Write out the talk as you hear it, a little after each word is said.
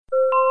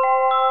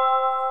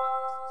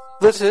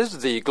This is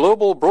the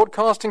Global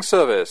Broadcasting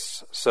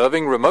Service,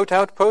 serving remote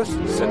outposts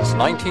since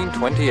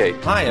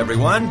 1928. Hi,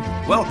 everyone.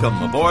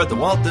 Welcome aboard the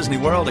Walt Disney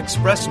World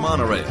Express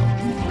monorail.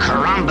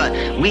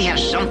 Caramba, we have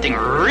something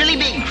really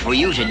big for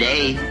you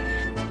today.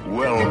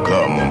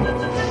 Welcome,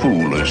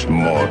 foolish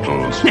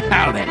mortals.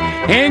 Now then,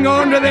 hang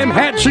on to them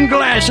hats and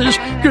glasses,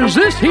 because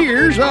this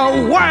here's the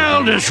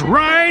wildest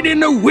ride in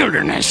the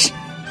wilderness.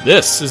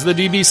 This is the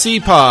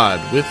DBC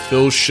Pod with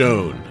Phil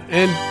Schoen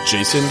and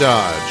Jason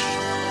Dodge.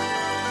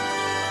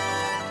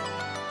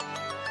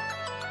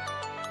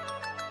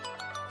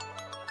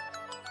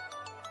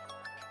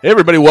 Hey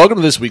everybody, welcome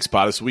to this week's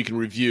pod. It's a week in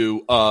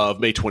review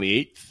of May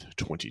 28th,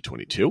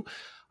 2022.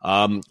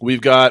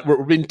 We've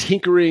been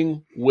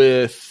tinkering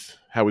with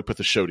how we put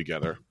the show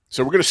together.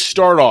 So we're going to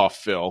start off,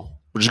 Phil.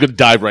 We're just going to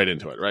dive right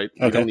into it, right?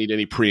 Okay. We don't need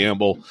any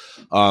preamble.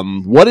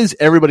 What is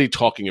everybody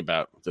talking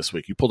about this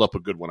week? You pulled up a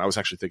good one. I was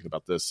actually thinking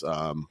about this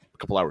a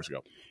couple hours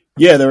ago.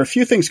 Yeah, there were a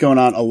few things going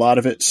on. A lot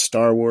of it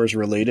Star Wars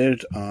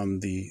related.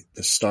 The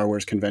Star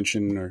Wars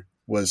convention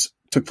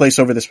took place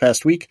over this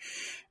past week.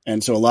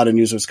 And so a lot of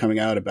news was coming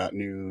out about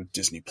new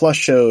Disney Plus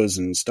shows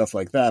and stuff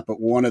like that. But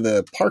one of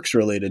the parks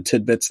related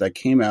tidbits that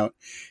came out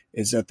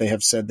is that they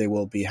have said they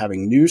will be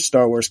having new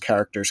Star Wars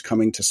characters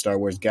coming to Star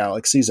Wars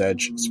Galaxy's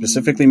Edge,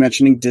 specifically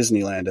mentioning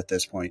Disneyland at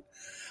this point.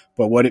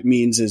 But what it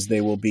means is they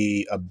will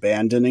be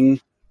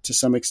abandoning, to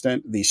some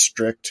extent, the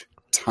strict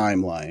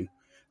timeline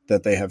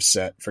that they have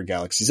set for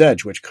Galaxy's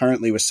Edge, which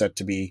currently was set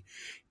to be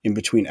in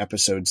between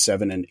episodes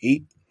 7 and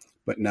 8.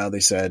 But now they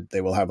said they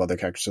will have other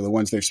characters. So the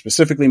ones they've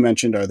specifically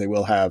mentioned are they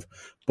will have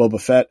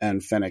Boba Fett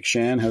and Fennec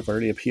Shan have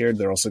already appeared.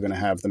 They're also going to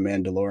have the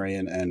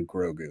Mandalorian and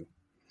Grogu.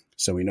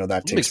 So we know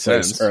that takes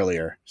place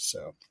earlier.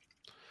 So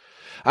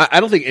I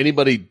don't think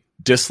anybody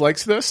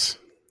dislikes this.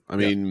 I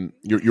mean,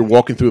 you're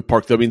walking through a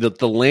park. I mean,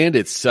 the land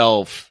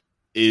itself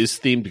is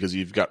themed because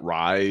you've got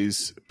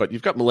Rise, but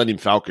you've got Millennium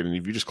Falcon, and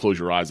if you just close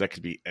your eyes, that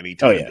could be any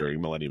time during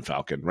Millennium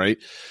Falcon, right?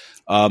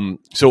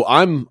 So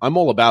I'm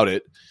all about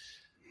it.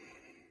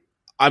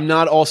 I'm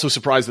not also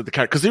surprised that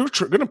because they were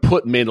going to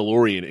put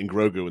Mandalorian and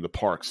Grogu in the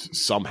parks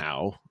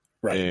somehow,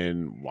 right?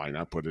 And why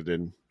not put it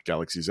in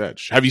Galaxy's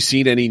Edge? Have you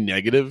seen any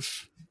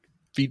negative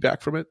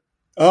feedback from it?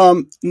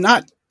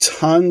 Not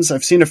tons.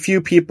 I've seen a few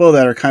people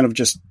that are kind of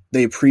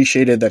they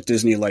appreciated that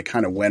Disney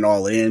kind of went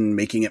all in,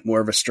 making it more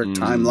of a strict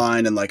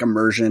timeline and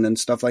immersion and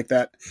stuff like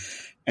that.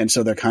 And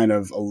so they're kind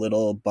of a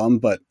little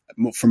bummed, but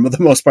for the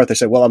most part, they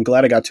said, well, I'm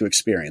glad I got to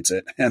experience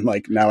it. And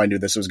now I knew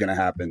this was going to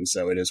happen.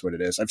 So it is what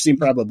it is. I've seen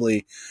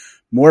probably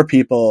more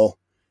people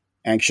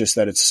anxious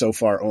that it's so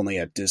far only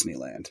at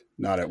Disneyland,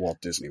 not at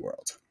Walt Disney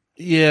World.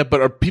 Yeah,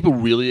 but are people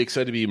really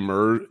excited to be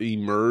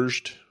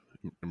immersive?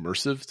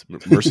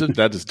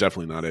 That is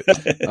definitely not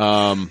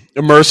it.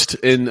 Immersed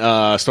in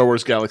Star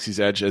Wars Galaxy's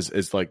Edge as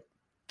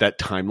that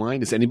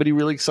timeline. Is anybody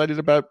really excited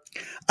about?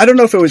 I don't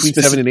know if it was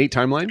 7 and 8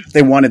 timeline.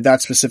 They wanted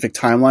that specific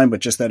timeline, but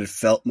just that it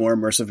felt more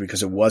immersive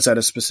because it was at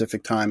a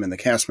specific time, and the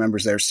cast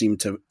members there seemed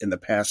to, in the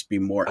past, be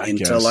more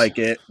into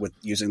it with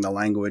using the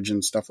language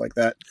and stuff like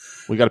that.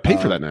 We got to pay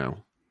for that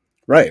now,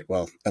 right?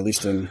 Well, at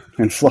least in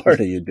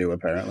Florida, you do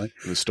apparently.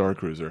 The Star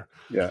Cruiser.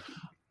 Yeah.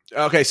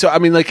 Okay, so I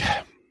mean,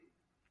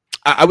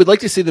 I would like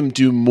to see them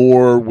do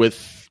more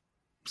with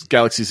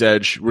Galaxy's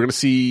Edge. We're going to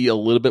see a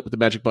little bit with the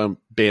Magic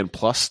Band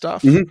Plus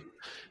stuff. Mm-hmm.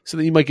 So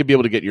then you might be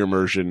able to get your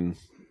immersion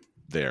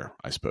there,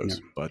 I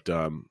suppose. Yeah. But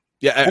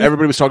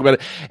everybody was talking about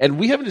it. And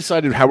we haven't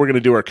decided how we're going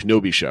to do our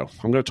Kenobi show.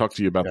 I'm going to talk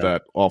to you about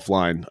that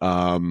offline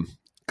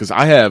because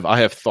I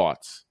have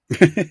thoughts.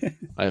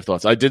 I have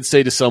thoughts. I did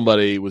say to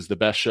somebody it was the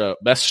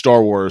best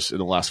Star Wars in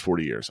the last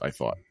 40 years, I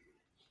thought.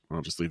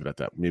 I'll just leave it at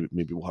that.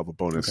 Maybe we'll have a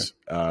bonus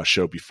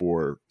show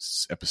before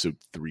episode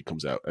 3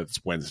 comes out.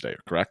 It's Wednesday,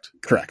 correct?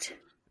 Correct.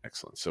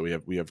 Excellent. So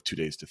we have 2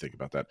 days to think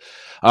about that.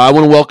 I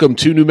want to welcome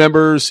 2 new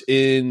members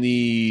to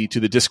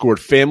the Discord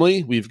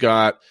family. We've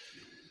got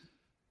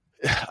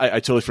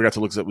I totally forgot to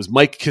look at it. It was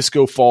Mike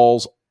Kisco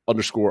Falls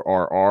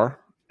 _RR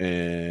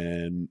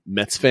and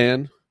Mets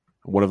fan.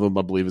 One of them,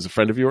 I believe, is a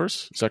friend of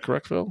yours. Is that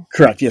correct, Phil?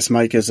 Correct. Yes,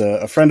 Mike is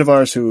a friend of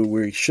ours who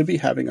we should be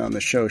having on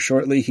the show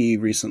shortly. He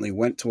recently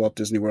went to Walt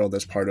Disney World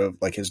as part of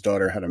his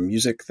daughter had a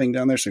music thing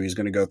down there, so he's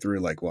going to go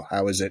through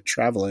how is it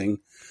traveling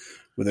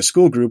with a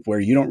school group where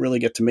you don't really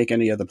get to make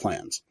any of the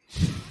plans.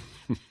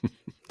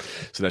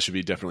 So that should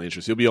be definitely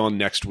interesting. He'll be on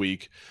next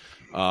week,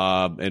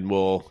 and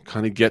we'll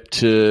kind of get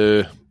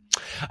to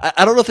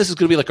I don't know if this is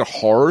going to be a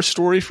horror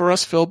story for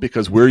us, Phil,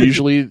 because we're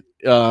usually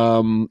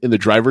in the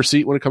driver's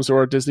seat when it comes to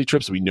our Disney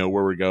trips. We know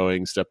where we're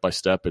going step by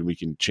step, and we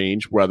can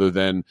change rather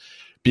than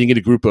being in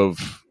a group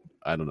of,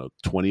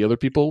 20 other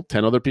people,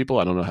 10 other people.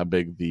 I don't know how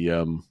big the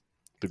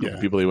group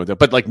of people they went there,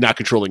 but not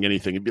controlling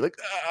anything. It'd be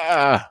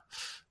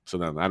So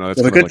no, I know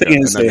that's the good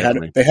thing is they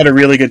had a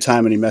really good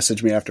time, and he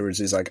messaged me afterwards.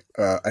 He's like,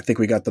 "I think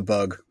we got the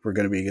bug. We're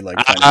going to be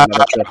planning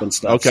another trip and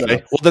stuff." Okay, so,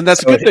 well then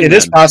that's a good thing. It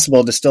is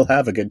possible to still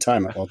have a good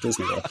time at Walt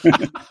Disney World.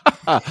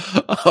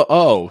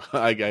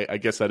 I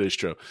guess that is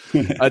true.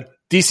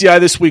 DCI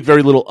this week,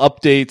 very little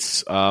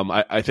updates.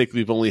 I think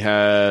we've only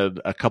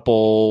had a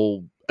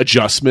couple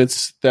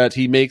adjustments that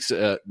he makes,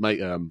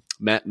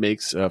 Matt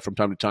makes from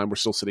time to time. We're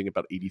still sitting at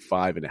about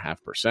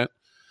 85.5%.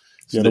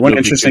 Yeah, the one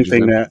interesting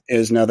thing that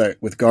is now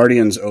that with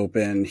Guardians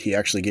open, he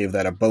actually gave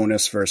that a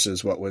bonus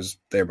versus what was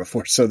there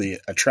before. So the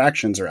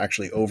attractions are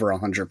actually over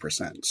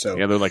 100%. So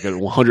yeah, they're like at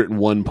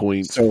 101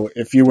 points. So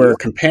if you were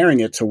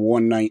comparing it to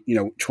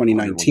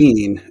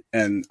 2019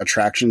 and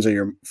attractions are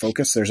your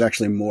focus, there's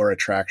actually more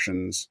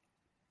attractions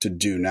to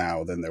do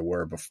now than there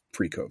were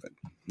pre-COVID.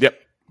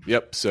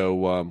 Yep.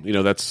 So,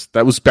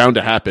 that was bound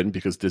to happen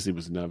because Disney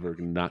was never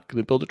not going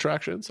to build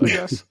attractions, I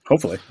guess.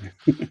 Hopefully.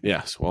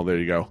 Yes. Well, there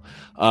you go.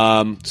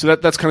 So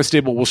that's kind of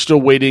stable. We're still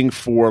waiting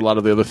for a lot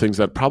of the other things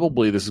that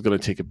probably this is going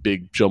to take a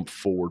big jump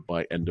forward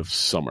by end of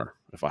summer,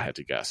 if I had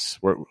to guess.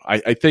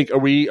 I think, are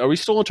we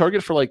still on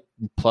target for like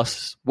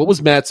plus, what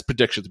was Matt's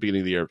prediction at the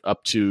beginning of the year?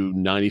 Up to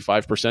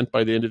 95%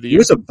 by the end of the year? He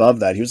was above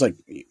that. He was like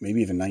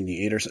maybe even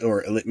 98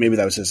 or maybe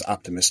that was his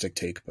optimistic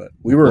take, but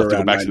we were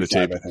around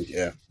 95, I think.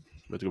 Yeah.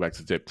 Let's go back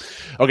to the tape.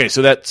 Okay,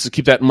 so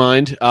keep that in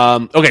mind.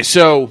 Okay,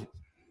 so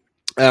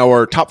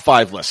our top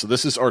 5 list. So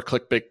this is our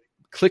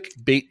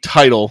clickbait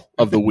title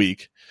of the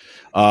week.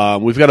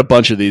 We've got a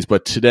bunch of these,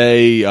 but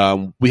today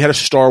we had a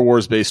Star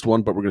Wars based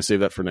one, but we're going to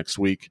save that for next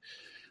week.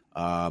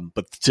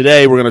 But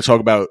today we're going to talk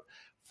about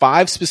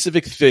 5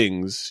 specific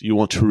things you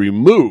want to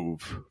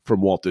remove from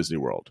Walt Disney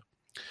World.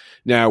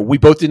 Now, we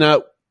both did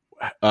not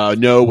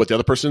know what the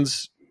other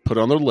person's put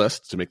on their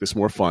list to make this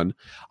more fun.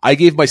 I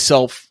gave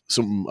myself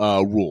some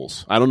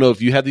rules. I don't know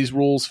if you had these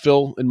rules,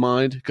 Phil, in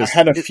mind. I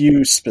had a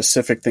few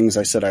specific things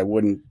I said I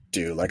wouldn't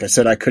do. Like I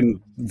said, I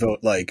couldn't vote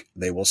like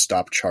they will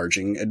stop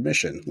charging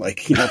admission.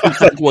 Like,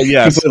 well,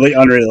 yes, completely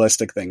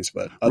unrealistic things.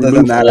 But other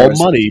remove than that,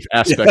 all money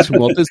aspects from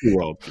Walt Disney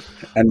World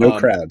and no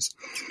crowds.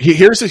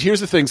 Here's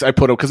the things I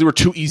put up because they were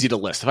too easy to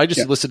list. If I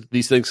just listed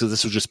these things, because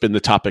this has just been the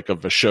topic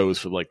of the shows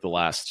for like the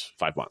last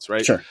 5 months,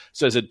 right? Sure.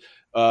 So I said,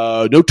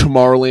 no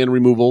Tomorrowland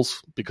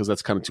removals because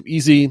that's kind of too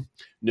easy.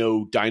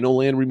 No Dino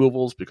Land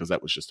removals because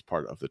that was just a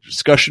part of the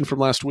discussion from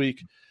last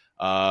week.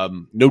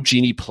 No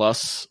Genie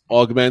Plus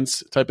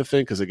augments type of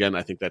thing because again,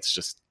 I think that's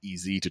just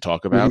easy to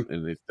talk about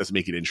and it doesn't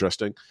make it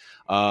interesting.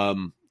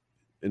 And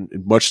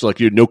much like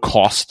no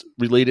cost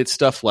related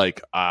stuff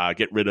like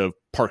get rid of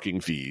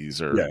parking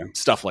fees or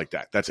stuff like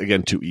that. That's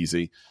again too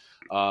easy.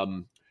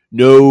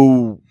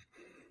 No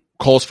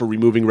calls for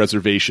removing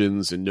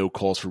reservations and no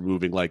calls for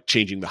removing like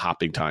changing the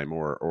hopping time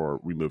or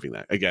removing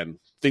that. Again,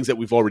 things that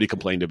we've already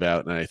complained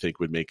about and I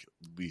think would make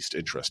least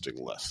interesting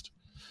list.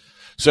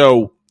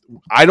 So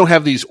I don't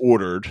have these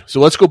ordered. So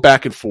let's go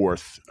back and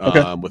forth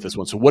with this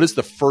one. So what is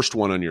the first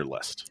one on your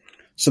list?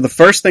 So the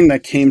first thing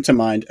that came to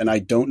mind, and I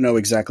don't know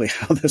exactly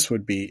how this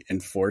would be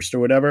enforced or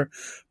whatever,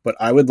 but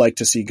I would like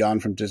to see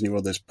gone from Disney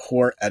World is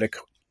poor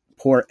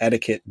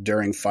etiquette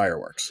during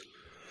fireworks.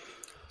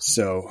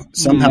 So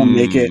somehow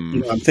make it,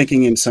 I'm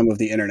thinking in some of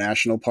the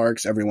international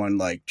parks, everyone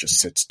like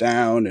just sits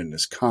down and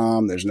is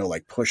calm. There's no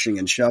like pushing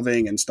and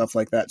shoving and stuff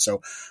like that.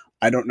 So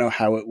I don't know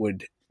how it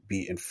would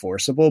be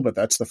enforceable, but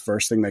that's the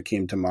first thing that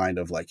came to mind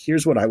of like,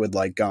 here's what I would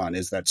like gone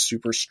is that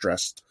super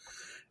stressed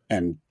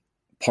and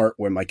part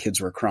where my kids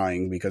were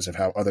crying because of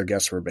how other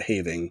guests were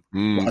behaving.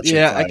 Watching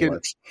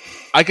fireworks.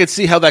 I could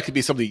see how that could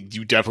be something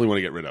you definitely want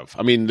to get rid of.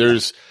 I mean,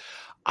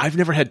 I've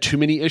never had too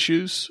many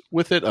issues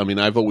with it. I mean,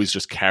 I've always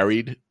just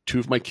carried 2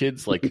 of my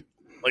kids like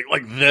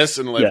this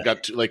and like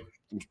got to, like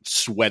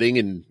sweating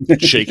and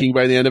shaking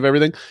by the end of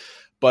everything.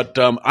 But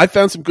I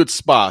found some good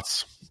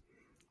spots.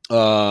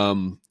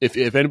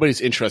 If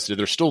anybody's interested,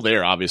 they're still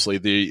there. Obviously,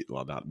 maybe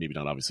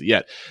not obviously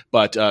yet,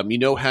 but you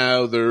know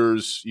how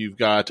you've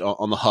got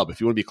on the hub.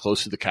 If you want to be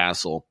close to the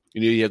castle,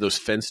 you have those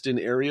fenced in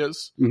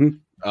areas.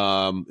 And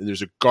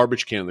there's a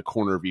garbage can in the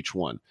corner of each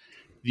one.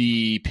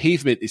 The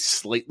pavement is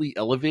slightly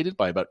elevated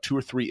by about 2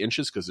 or 3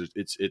 inches because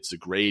it's a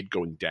grade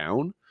going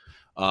down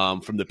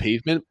from the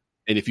pavement.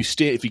 And if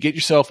you get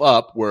yourself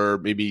up where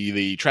maybe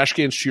the trash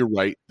can's to your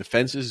right, the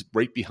fence is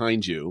right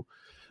behind you,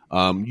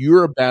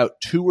 you're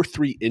about 2 or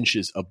 3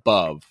 inches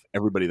above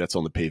everybody that's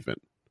on the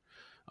pavement.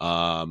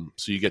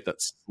 So you get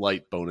that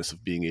slight bonus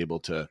of being able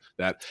to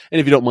that. And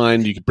if you don't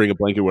mind, you can bring a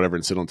blanket or whatever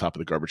and sit on top of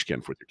the garbage can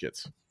with your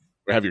kids.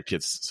 Or have your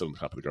kids sit on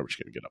top of the garbage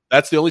can and get up.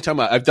 That's the only time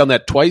I've done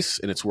that twice,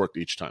 and it's worked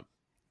each time.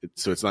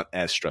 So it's not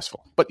as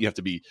stressful. But you have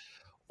to be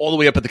all the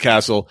way up at the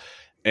castle,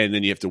 and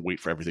then you have to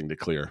wait for everything to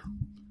clear.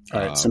 All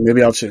right, so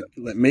maybe I'll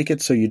make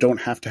it so you don't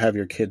have to have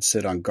your kids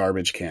sit on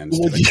garbage cans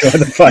to enjoy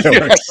the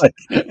fireworks.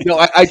 Yes. No,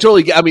 I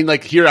totally get. I mean,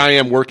 like here I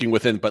am working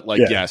within, but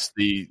like yes,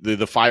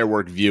 the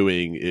firework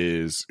viewing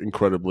is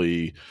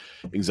incredibly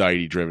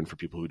anxiety driven for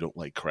people who don't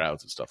like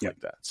crowds and stuff like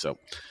that. So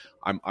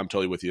I'm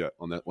totally with you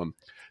on that one.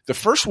 The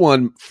first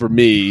one for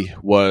me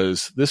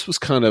was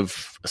kind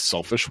of a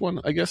selfish one,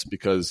 I guess,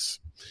 because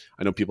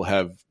I know people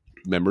have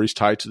memories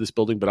tied to this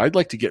building, but I'd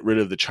like to get rid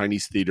of the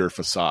Chinese theater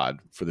facade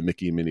for the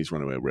Mickey and Minnie's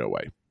Runaway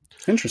Railway.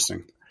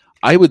 Interesting.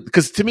 I would,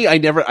 because to me,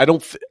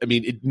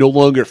 it no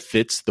longer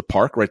fits the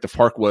park, right? The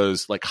park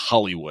was like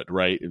Hollywood,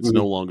 right? It's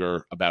no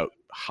longer about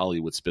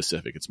Hollywood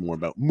specific. It's more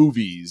about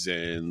movies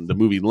and the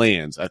movie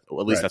lands. At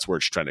least that's where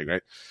it's trending,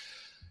 right?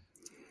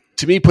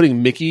 to me,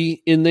 putting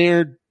Mickey in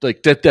there,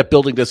 like that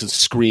building doesn't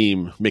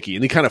scream Mickey,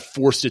 and they kind of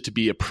forced it to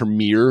be a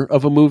premiere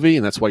of a movie,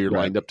 and that's why you're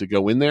lined up to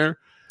go in there.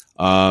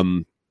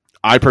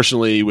 I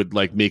personally would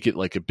like make it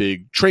like a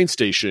big train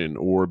station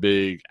or a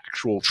big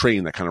actual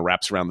train that kind of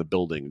wraps around the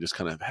building, and just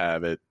kind of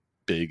have it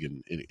big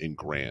and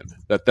grand.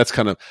 That's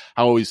kind of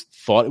how I always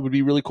thought it would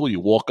be really cool. You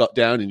walk up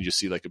down and you just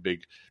see like a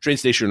big train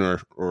station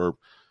or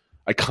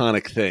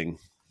iconic thing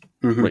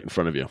right in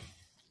front of you.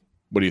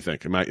 What do you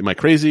think? Am I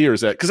crazy, or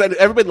is that because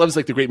everybody loves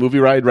like the Great Movie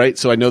Ride, right?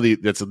 So I know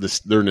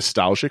they're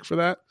nostalgic for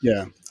that.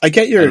 Yeah, I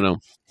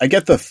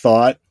get the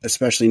thought,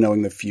 especially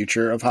knowing the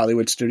future of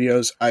Hollywood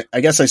studios. I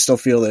guess I still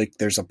feel like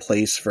there's a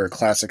place for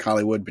classic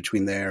Hollywood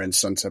between there and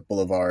Sunset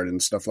Boulevard and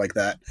stuff like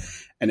that,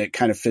 and it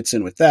kind of fits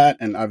in with that.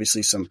 And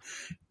obviously, some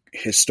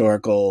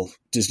historical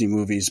Disney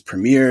movies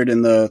premiered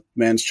in the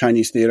Mann's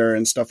Chinese Theater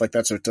and stuff like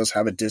that, so it does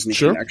have a Disney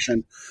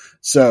connection.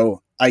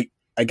 So I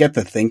get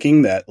the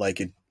thinking that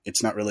like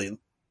it's not really.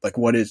 Like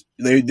what is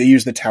they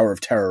use the Tower of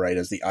Terror, right,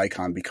 as the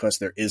icon because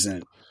there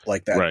isn't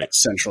like that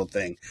central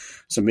thing.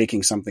 So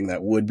making something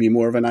that would be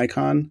more of an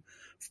icon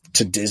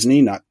to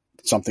Disney, not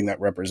something that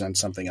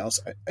represents something else,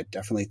 I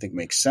definitely think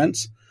makes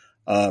sense.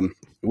 It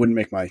wouldn't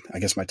make my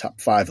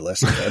top 5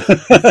 list,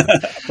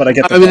 but I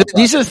get.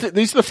 These are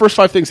the first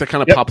 5 things that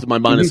kind of popped in my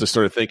mind as I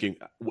started thinking: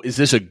 is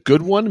this a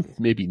good one?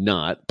 Maybe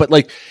not, but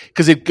like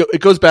because it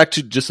goes back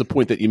to just the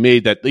point that you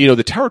made that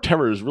the Tower of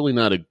Terror is really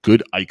not a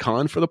good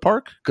icon for the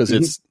park because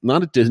it's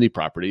not a Disney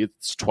property;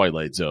 it's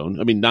Twilight Zone.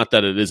 I mean, not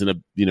that it isn't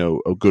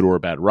a good or a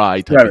bad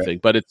ride type of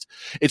thing, but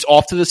it's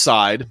off to the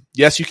side.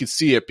 Yes, you can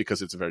see it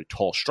because it's a very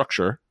tall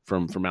structure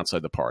from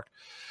outside the park,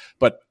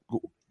 but.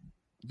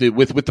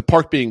 With the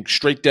park being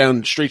straight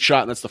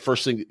shot, and that's the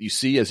first thing that you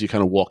see as you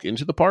kind of walk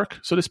into the park,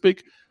 so to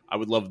speak. I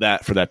would love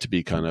that for that to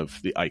be kind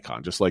of the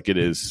icon, just like it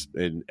is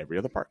in every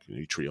other park.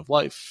 Tree of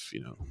Life,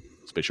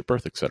 Spaceship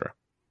Earth, etc.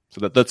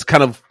 So that's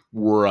kind of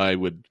where I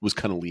was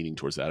kind of leaning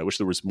towards that. I wish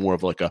there was more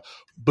of like a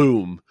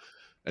boom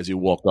as you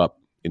walk up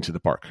into the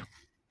park.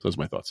 So those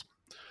are my thoughts.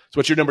 So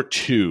what's your number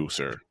 2,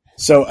 sir?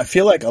 So I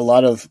feel like a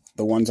lot of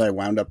the ones I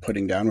wound up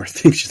putting down were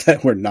things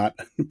that were not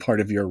part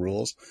of your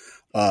rules.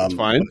 That's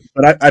fine.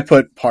 But I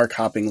put park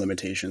hopping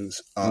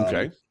limitations.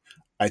 Okay.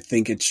 I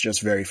think it's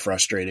just very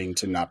frustrating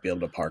to not be able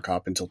to park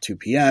hop until 2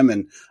 p.m.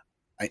 And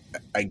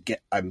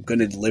I'm going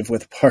to live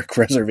with park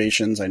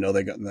reservations. I know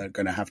they're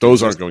going to have to.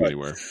 Those aren't going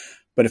anywhere.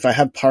 But if I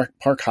have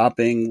park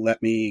hopping,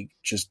 let me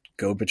just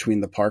go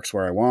between the parks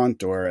where I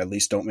want, or at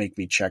least don't make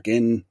me check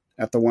in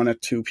at the one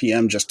at 2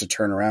 p.m. just to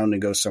turn around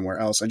and go somewhere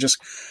else.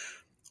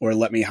 Or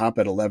let me hop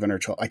at 11 or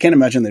 12. I can't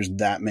imagine there's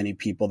that many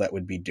people that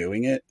would be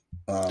doing it.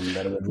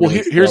 That it would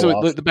really here's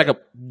the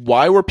backup.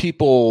 Why were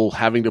people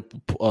having to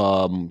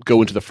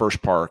go into the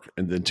first park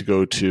and then to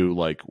go to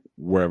like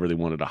wherever they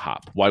wanted to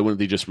hop? Why wouldn't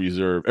they just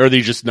reserve? Or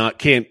they just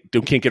can't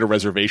get a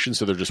reservation,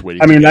 so they're just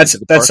waiting? I mean, that's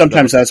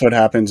sometimes that's what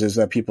happens is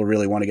that people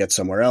really want to get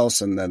somewhere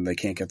else, and then they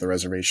can't get the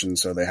reservation,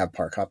 so they have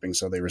park hopping,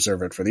 so they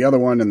reserve it for the other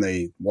one, and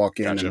they walk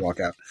in and walk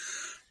out.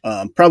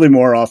 Probably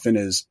more often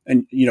is,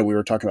 and we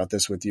were talking about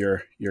this with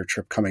your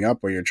trip coming up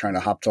where you're trying to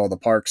hop to all the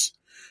parks.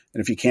 And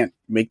if you can't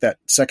make that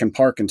second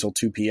park until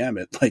 2 p.m.,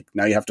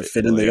 now you have to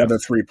fit in the other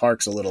 3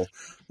 parks a little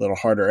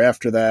harder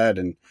after that.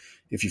 And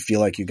if you feel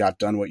like you got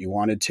done what you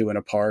wanted to in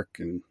a park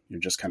and you're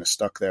just kind of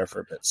stuck there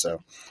for a bit.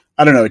 So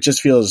I don't know. It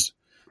just feels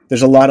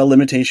there's a lot of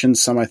limitations.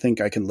 Some I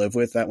think I can live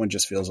with. That one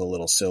just feels a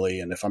little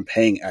silly. And if I'm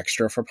paying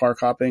extra for park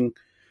hopping,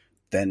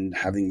 then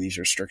having these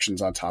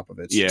restrictions on top of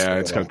it.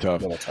 It's kind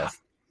of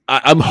tough.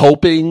 I'm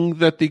hoping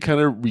that they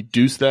kind of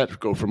reduce that,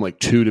 go from like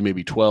 2 to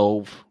maybe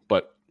 12,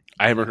 but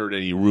I haven't heard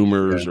any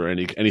rumors or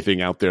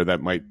anything out there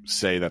that might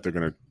say that they're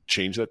going to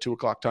change that 2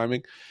 o'clock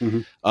timing.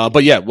 Mm-hmm.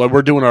 But yeah, when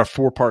we're doing our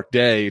 4-park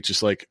day, it's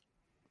just like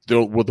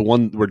the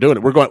one we're doing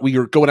it. We're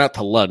going out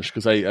to lunch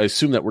because I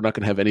assume that we're not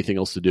going to have anything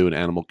else to do in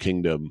Animal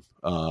Kingdom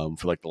for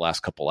like the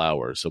last couple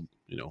hours. So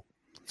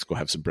let's go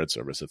have some bread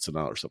service at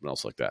Sonata or something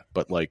else like that.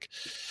 But like,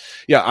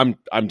 yeah,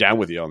 I'm down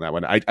with you on that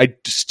one. I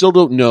still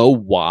don't know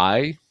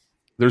why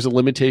there's a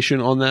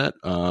limitation on that.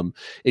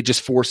 It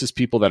just forces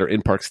people that are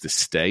in parks to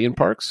stay in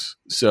parks.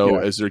 So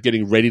as they're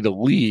getting ready to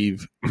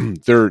leave,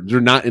 they're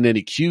not in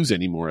any queues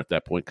anymore at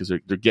that point because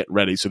they're getting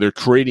ready. So they're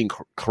creating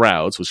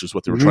crowds, which is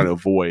what they were trying to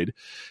avoid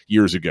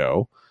years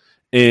ago.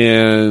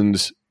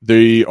 And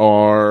they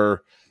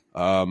are,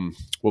 what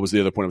was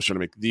the other point I was trying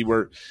to make?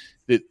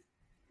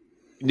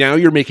 Now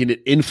you're making an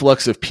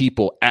influx of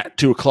people at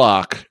 2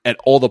 o'clock at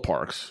all the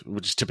parks,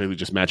 which is typically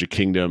just Magic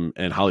Kingdom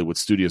and Hollywood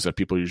Studios that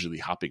people are usually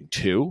hopping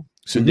to.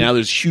 So now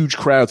there's huge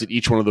crowds at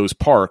each one of those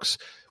parks,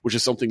 which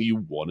is something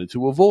you wanted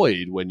to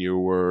avoid when you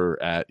were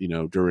at,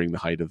 during the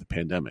height of the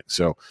pandemic.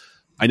 So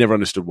I never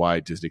understood why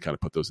Disney kind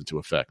of put those into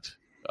effect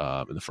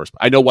in the first.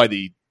 I know why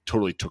they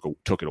totally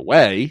took it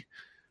away.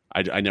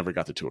 I never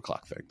got the 2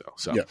 o'clock thing though.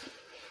 So. Yeah.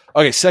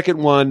 Okay, second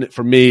one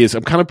for me is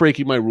I'm kind of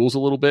breaking my rules a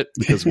little bit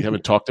because we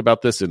haven't talked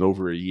about this in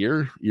over a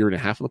year and a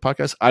half on the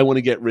podcast. I want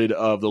to get rid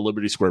of the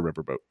Liberty Square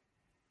riverboat.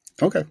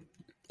 Okay.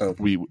 Oh.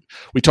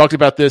 We talked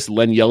about this.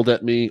 Len yelled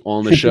at me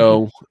on the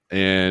show,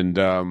 and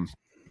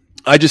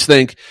I just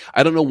think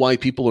I don't know why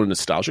people are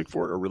nostalgic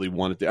for it or really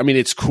want it. I mean,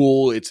 it's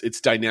cool.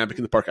 It's dynamic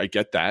in the park. I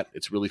get that.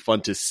 It's really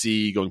fun to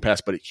see going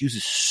past, but it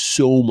uses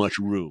so much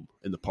room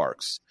in the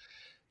parks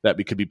that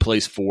it could be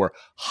placed for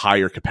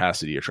higher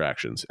capacity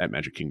attractions at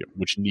Magic Kingdom,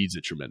 which needs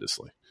it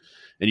tremendously.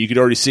 And you could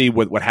already see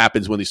what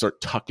happens when they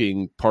start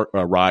tucking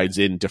rides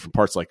in different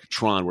parts, like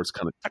Tron, where it's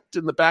kind of tucked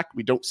in the back.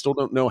 We still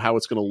don't know how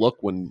it's going to look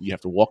when you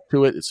have to walk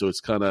to it. So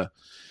it's kind of,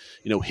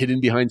 hidden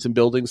behind some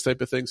buildings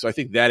type of thing. So I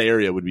think that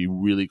area would be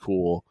really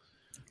cool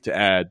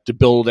to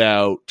build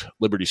out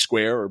Liberty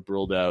Square or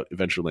build out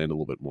Adventureland a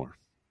little bit more.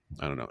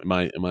 I don't know.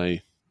 Am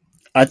I?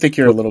 I think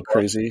you're a little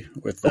crazy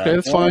with that. Okay,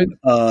 that's fine.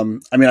 I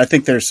mean, I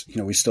think there's,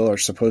 we still are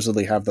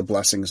supposedly have the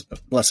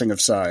blessing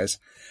of size.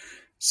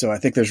 So I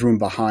think there's room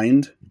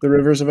behind the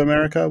Rivers of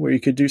America where you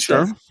could do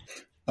stuff. Sure.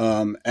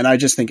 And I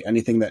just think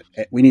anything that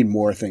we need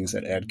more things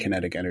that add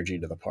kinetic energy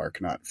to the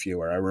park, not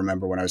fewer. I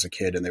remember when I was a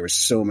kid and there were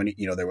so many,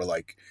 there were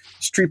like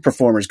street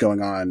performers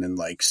going on and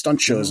like stunt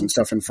shows and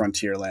stuff in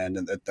Frontierland,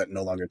 and that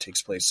no longer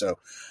takes place. So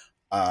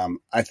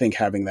I think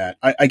having that,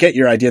 I get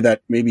your idea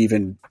that maybe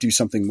even do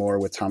something more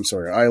with Tom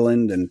Sawyer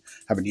Island and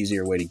have an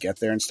easier way to get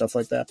there and stuff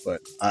like that.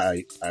 But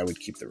I would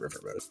keep the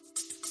Riverboat.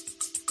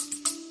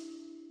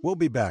 We'll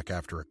be back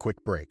after a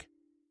quick break.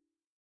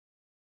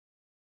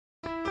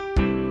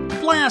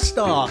 Blast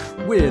off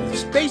with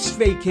Space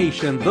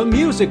Vacation the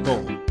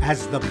Musical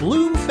as the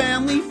Bloom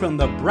family from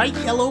the bright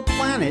yellow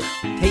planet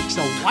takes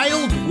a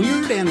wild,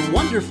 weird, and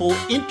wonderful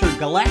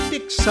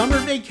intergalactic summer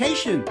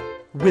vacation.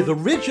 With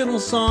original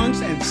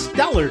songs and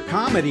stellar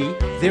comedy,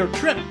 their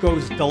trip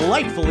goes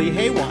delightfully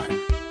haywire.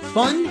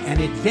 Fun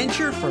and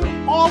adventure for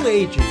all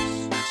ages.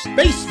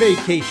 Space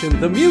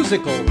Vacation the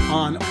Musical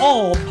on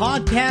all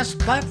podcast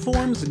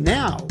platforms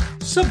now.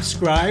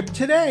 Subscribe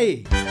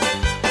today.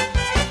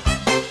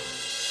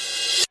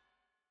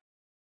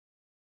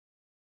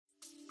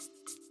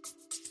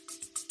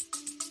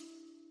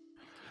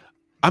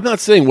 I'm not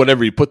saying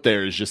whatever you put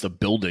there is just a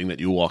building that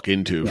you walk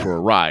into for a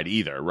ride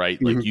either, right?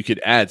 Mm-hmm. Like you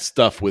could add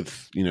stuff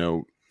with,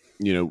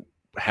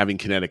 having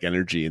kinetic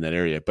energy in that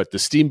area. But the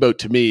Steamboat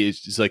to me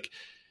is just like,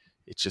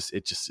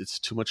 it's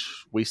too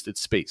much wasted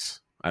space.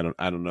 I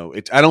don't know.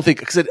 I don't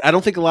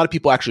think a lot of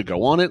people actually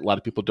go on it. A lot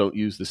of people don't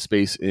use the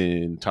space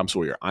in Tom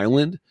Sawyer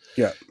Island.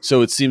 Yeah.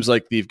 So it seems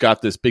like they've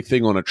got this big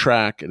thing on a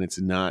track and it's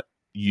not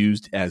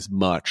used as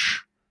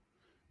much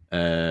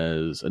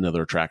as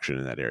another attraction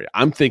in that area.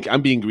 I'm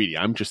being greedy.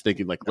 I'm just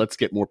thinking like, let's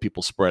get more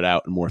people spread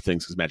out and more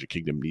things because Magic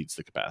Kingdom needs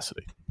the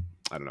capacity.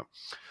 I don't know.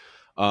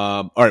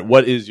 All right.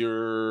 What is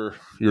your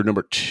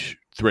number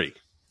 3?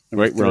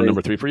 Right. We're on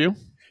number 3 for you.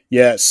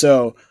 Yeah.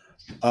 So,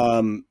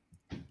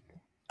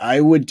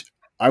 I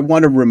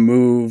want to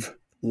remove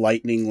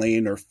Lightning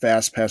Lane or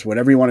Fast Pass,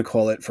 whatever you want to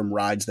call it, from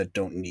rides that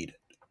don't need it.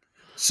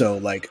 So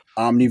like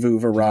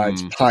Omnivuva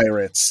rides,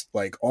 Pirates,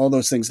 like all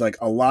those things, like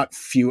a lot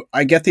few.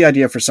 I get the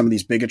idea for some of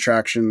these big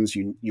attractions.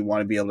 You want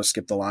to be able to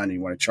skip the line and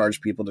you want to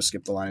charge people to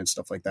skip the line and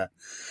stuff like that.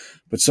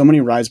 But so many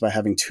rides, by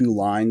having 2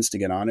 lines to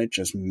get on it,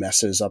 just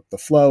messes up the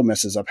flow,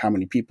 messes up how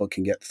many people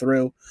can get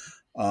through.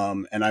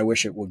 And I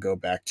wish it would go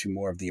back to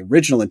more of the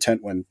original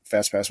intent when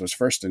Fast Pass was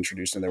first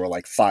introduced and there were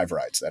like 5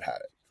 rides that had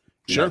it.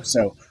 Sure.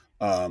 So,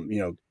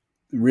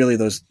 really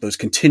those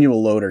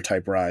continual loader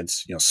type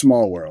rides,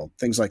 Small World,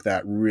 things like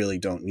that really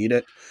don't need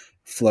it.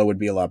 Flow would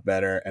be a lot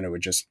better, and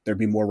there'd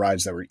be more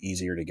rides that were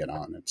easier to get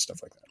on and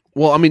stuff like that.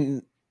 Well, I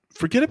mean,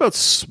 forget about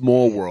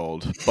Small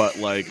World, but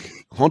like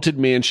Haunted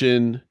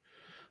Mansion,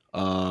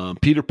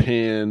 Peter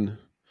Pan,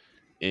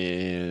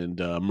 and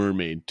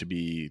Mermaid to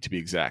be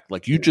exact.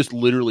 Like you just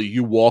literally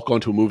you walk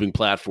onto a moving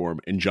platform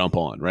and jump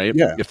on, right?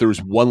 Yeah. If there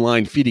was one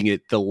line feeding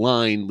it, the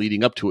line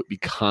leading up to it be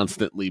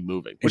constantly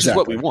moving, which is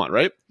what we want,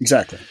 right?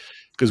 Exactly.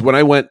 Because when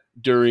I went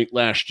during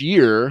last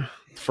year,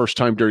 first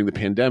time during the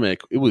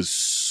pandemic, it was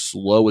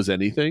slow as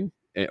anything.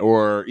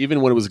 Or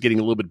even when it was getting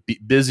a little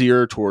bit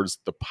busier towards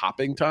the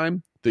popping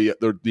time,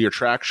 the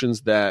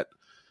attractions that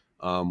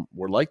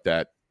were like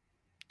that,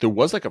 there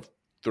was like a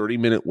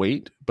 30-minute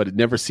wait, but it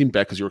never seemed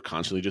bad because you were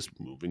constantly just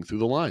moving through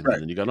the line. Right.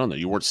 And then you got on there.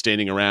 You weren't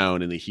standing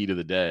around in the heat of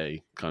the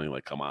day, kind of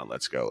like, come on,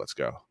 let's go.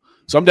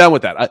 So I'm down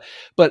with that.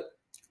 But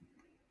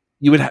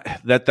you would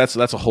that's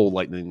a whole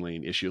Lightning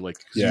Lane issue. Like,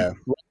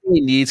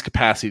 Lightning needs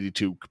capacity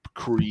to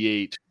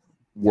create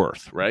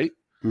worth, right?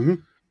 Mm-hmm.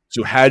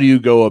 So how do you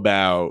go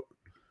about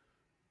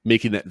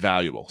making that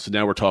valuable? So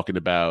now we're talking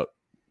about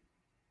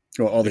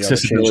all the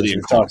accessibility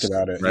and cost, talked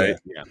about it, right?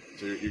 Yeah.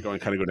 So you're going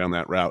to kind of go down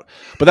that route,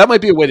 but that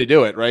might be a way to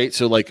do it, right?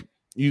 So like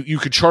you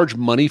could charge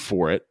money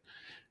for it,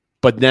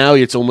 but now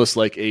it's almost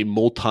like a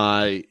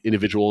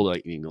multi-individual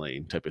Lightning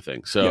Lane type of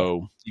thing.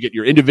 So you get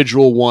your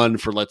individual one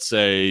for, let's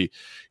say,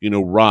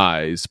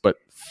 Rise, but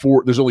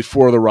there's only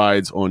 4 of the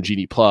rides on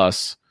Genie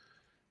Plus.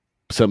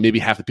 So maybe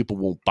half the people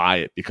won't buy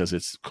it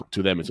because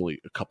to them it's only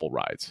a couple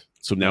rides.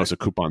 So now it's a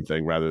coupon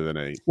thing rather than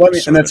a. Well, I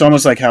mean, and that's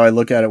almost like how I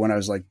look at it when I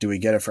was like, "Do we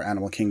get it for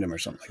Animal Kingdom or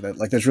something like that?"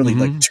 Like, there's really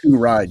like 2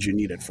 rides you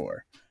need it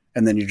for,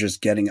 and then you're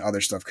just getting other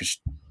stuff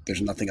because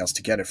there's nothing else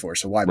to get it for.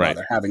 So why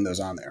bother having those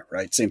on there,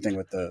 right? Same thing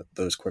with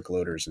those quick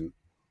loaders in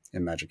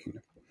Magic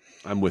Kingdom.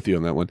 I'm with you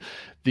on that one.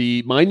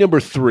 My number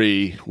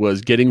 3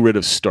 was getting rid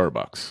of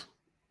Starbucks.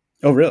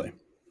 Oh, really?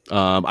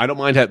 I don't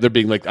mind there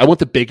being I want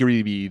the bakery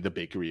to be the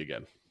bakery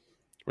again,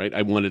 right?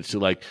 I wanted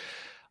to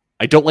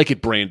I don't like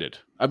it branded.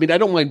 I mean, I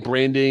don't mind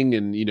branding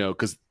and,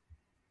 because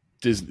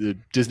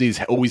Disney's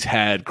always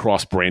had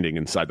cross branding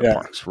inside the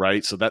parks,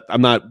 right? So that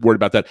I'm not worried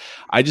about that.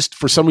 I just,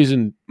 for some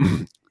reason,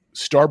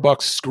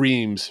 Starbucks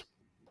screams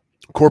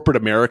corporate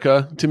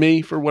America to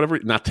me for whatever.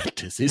 Not that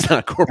Disney's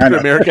not corporate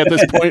America at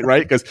this point,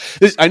 right? Because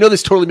I know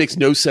this totally makes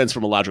no sense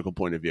from a logical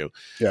point of view.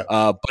 Yeah.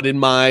 But in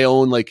my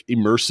own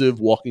immersive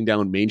walking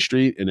down Main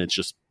Street, and it's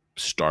just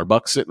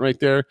Starbucks sitting right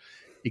there,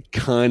 it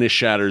kind of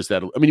shatters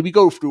that. I mean, we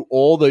go through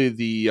all the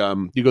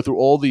you go through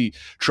all the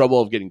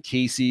trouble of getting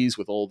Casey's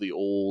with all the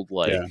old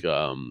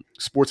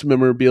sports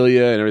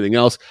memorabilia and everything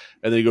else,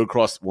 and then you go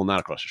across, well, not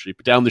across the street,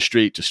 but down the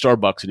street to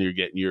Starbucks, and you're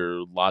getting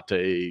your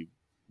latte,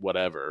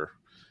 whatever.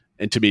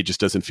 And to me, it just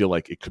doesn't feel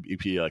like it could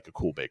be a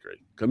cool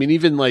bakery. I mean,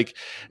 even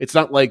it's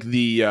not like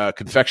the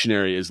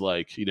confectionery is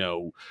a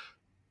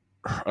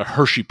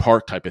Hershey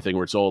Park type of thing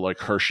where it's all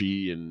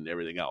Hershey and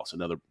everything else.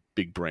 Another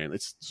big brand.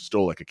 It's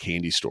still like a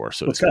candy store.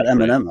 So it's got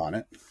M&M on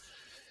it.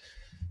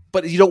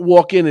 But you don't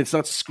walk in, it's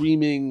not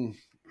screaming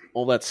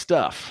all that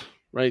stuff,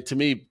 right? To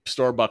me,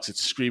 Starbucks,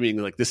 it's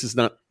screaming this is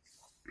not.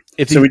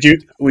 So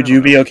would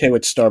you be okay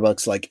with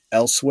Starbucks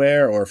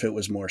elsewhere, or if it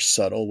was more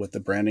subtle with the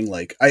branding?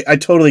 I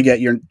totally get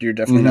you're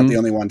definitely not the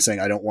only one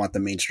saying I don't want the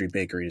Main Street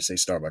bakery to say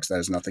Starbucks. That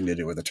has nothing to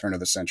do with the turn of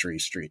the century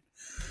street.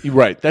 You're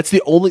right. This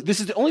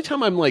is the only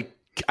time I'm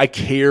I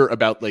care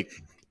about the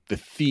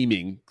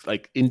theming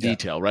in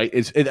detail, right?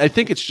 I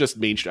think it's just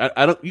Main Street.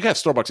 I don't. You can have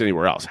Starbucks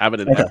anywhere else. Have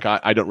it in Epcot.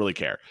 I don't really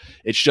care.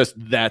 It's just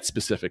that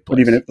specific place. But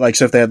even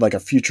so if they had a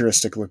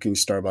futuristic looking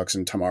Starbucks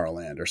in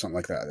Tomorrowland or something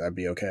like that, that'd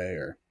be okay.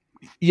 Or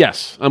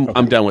yes,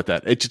 I'm down with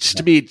that. It's just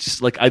to me, it's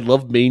just I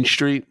love Main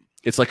Street.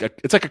 It's like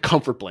a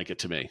comfort blanket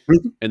to me.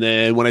 Mm-hmm. And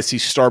then when I see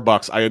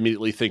Starbucks, I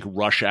immediately think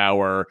rush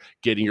hour,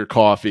 getting your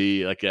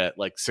coffee at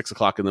 6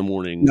 o'clock in the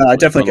morning. No, I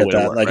definitely get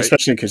that. Work, right?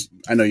 Especially because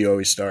I know you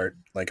always start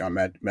on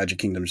Magic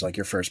Kingdom's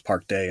your first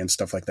park day and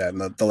stuff like that.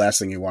 And the last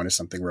thing you want is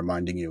something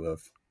reminding you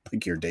of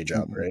your day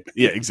job, right?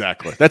 Yeah,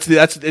 exactly.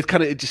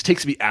 It just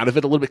takes me out of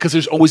it a little bit because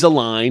there's always a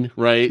line,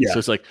 right? Yeah. So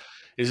it's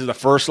this is the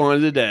first line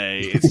of the day.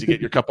 It's to get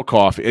your cup of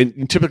coffee.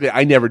 And typically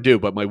I never do,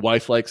 but my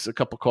wife likes a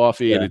cup of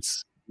coffee and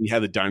we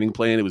had the dining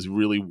plan. It was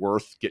really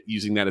worth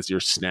using that as your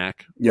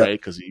snack, right?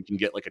 Because you can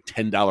get a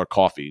 $10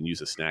 coffee and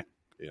use a snack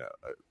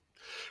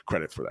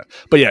credit for that.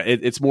 But yeah,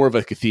 it's more of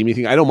a theming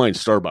thing. I don't mind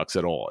Starbucks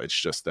at all. It's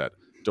just that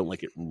don't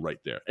like it right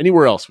there.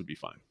 Anywhere else would be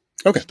fine.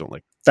 Okay, just don't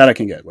like that. I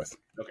can get with.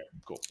 Okay,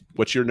 cool.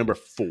 What's your number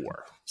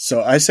 4?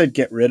 So I said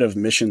get rid of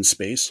Mission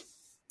Space.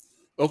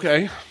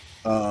 Okay.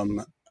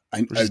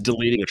 I'm just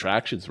deleting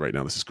attractions right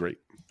now. This is great.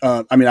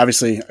 I mean,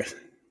 obviously,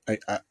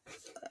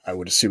 I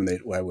would assume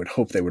I would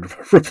hope they would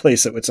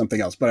replace it with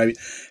something else. But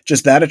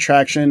just that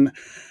attraction,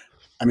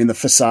 I mean, the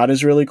facade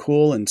is really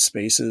cool and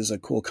space is a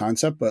cool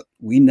concept, but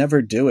we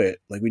never do it.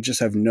 We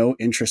just have no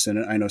interest in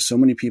it. I know so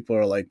many people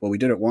are well, we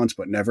did it once,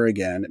 but never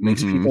again. It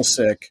makes people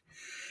sick.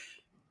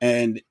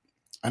 And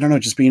I don't know,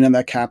 just being in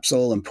that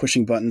capsule and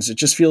pushing buttons, it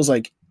just feels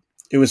like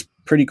it was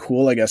pretty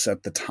cool, I guess,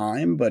 at the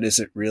time, but is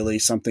it really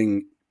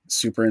something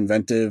super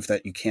inventive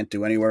that you can't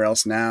do anywhere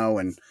else now?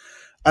 And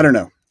I don't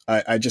know.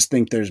 I just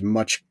think there's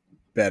much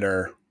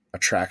better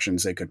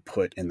attractions they could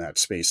put in that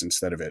space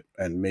instead of it.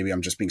 And maybe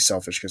I'm just being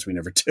selfish because we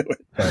never do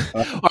it. But,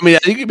 I mean, I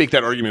think you can make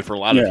that argument for a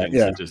lot of things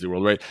in Disney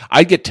World, right?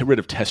 I'd get rid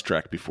of Test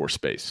Track before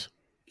space.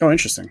 Oh,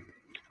 interesting.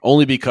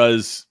 Only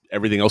because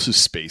everything else is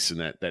space in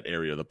that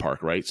area of the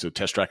park, right? So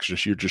Test Track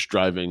is you're just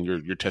driving,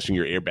 you're testing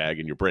your airbag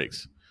and your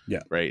brakes.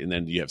 Yeah. Right. And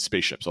then you have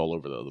spaceships all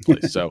over the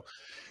place. So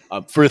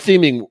for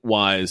theming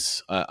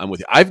wise, I'm with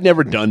you. I've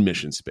never done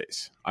Mission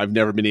Space. I've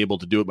never been able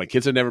to do it. My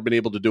kids have never been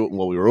able to do it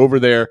while we were over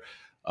there.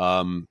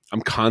 I'm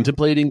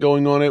contemplating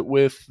going on it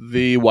with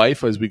the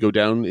wife as we go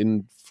down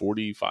in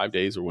 45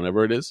 days or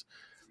whenever it is.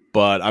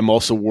 But I'm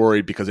also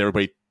worried because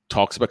everybody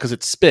talks about, because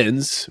it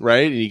spins,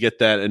 right? And you get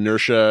that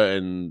inertia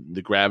and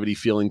the gravity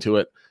feeling to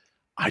it.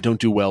 I don't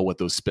do well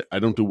with I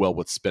don't do well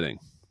with spinning.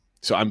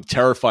 So I'm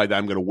terrified that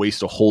I'm going to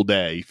waste a whole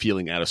day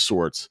feeling out of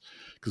sorts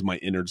because my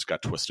innards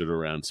got twisted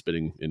around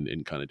spinning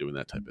and kind of doing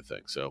that type of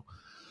thing. So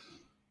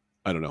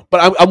I don't know,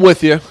 but I'm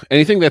with you.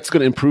 Anything that's going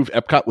to improve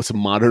Epcot with some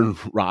modern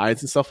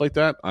rides and stuff like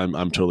that, I'm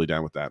totally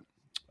down with that.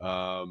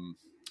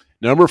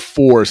 Number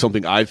 4 is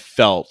something I've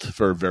felt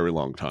for a very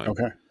long time.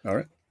 Okay, all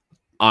right.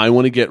 I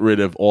want to get rid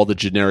of all the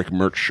generic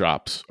merch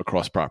shops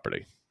across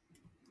property.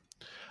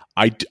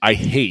 I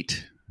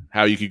hate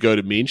how you could go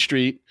to Main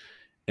Street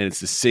and it's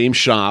the same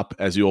shop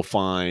as you'll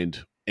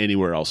find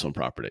anywhere else on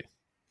property.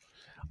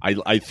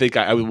 I think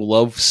I would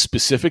love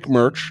specific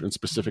merch and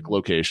specific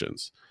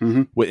locations.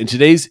 Mm-hmm. In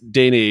today's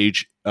day and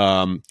age,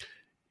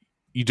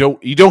 you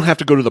don't have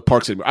to go to the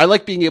parks anymore. I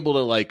like being able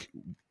to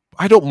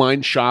I don't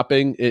mind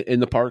shopping in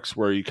the parks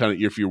where you kind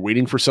of, if you're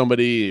waiting for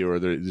somebody or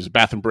there's a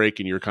bathroom break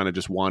and you're kind of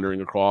just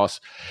wandering across.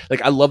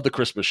 I love the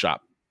Christmas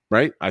shop,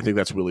 right? I think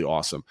that's really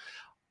awesome.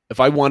 if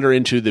I wander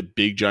into the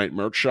big giant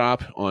merch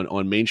shop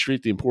on Main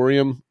Street, the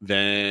Emporium,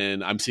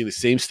 then I'm seeing the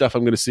same stuff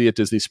I'm going to see at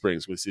Disney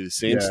Springs. I'm going to see the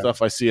same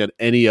stuff I see at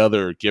any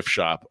other gift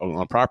shop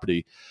on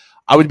property.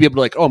 I would be able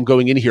to like, oh, I'm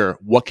going in here.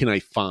 What can I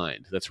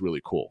find? That's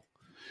really cool.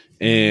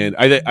 And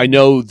I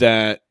know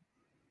that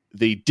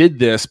they did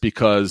this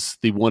because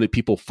they wanted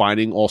people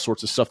finding all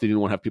sorts of stuff. They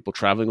didn't want to have people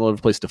traveling all over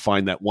the place to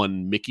find that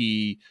one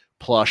Mickey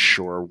plush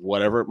or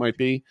whatever it might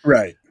be.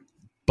 Right.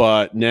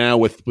 But now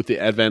with the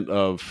advent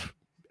of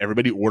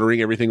everybody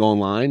ordering everything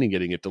online and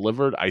getting it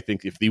delivered, I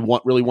think if they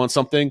really want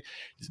something,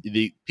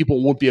 the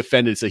people won't be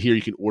offended. Say, here,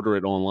 you can order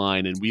it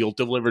online and we'll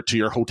deliver it to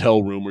your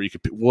hotel room, or you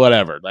could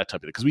whatever, that type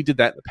of thing. Because we did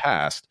that in the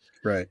past.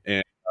 Right.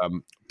 And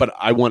but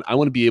I want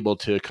to be able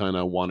to kind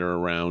of wander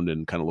around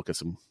and kind of look at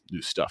some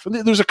new stuff. And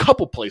there's a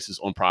couple places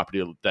on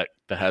property that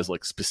has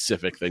like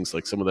specific things,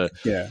 like some of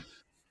the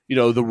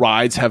the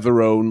rides have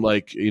their own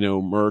like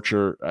merch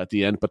or at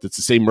the end, but it's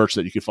the same merch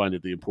that you can find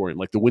at the Emporium,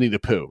 like the Winnie the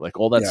Pooh, like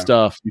all that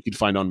stuff you can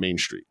find on Main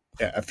Street.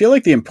 Yeah, I feel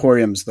like the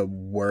Emporium's the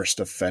worst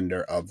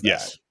offender of that.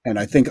 Yes. And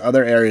I think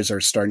other areas are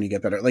starting to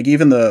get better. Like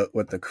even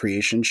the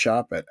Creation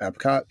Shop at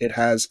Epcot, it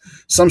has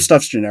some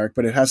stuff's generic,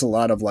 but it has a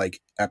lot of like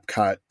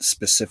Epcot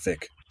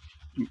specific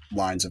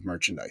lines of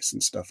merchandise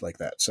and stuff like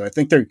that. So I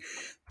think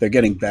they're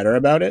getting better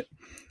about it.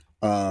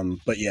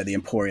 But yeah, the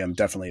Emporium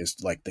definitely is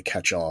like the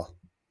catch-all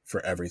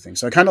for everything.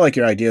 So I kind of like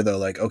your idea though,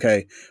 like,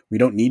 okay, we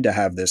don't need to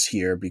have this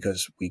here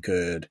because we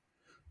could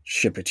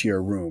ship it to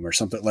your room or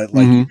something like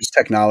use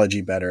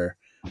technology better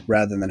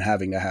rather than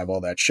having to have all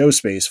that show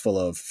space full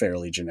of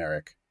fairly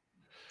generic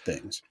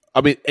things.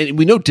 I mean, and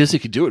we know Disney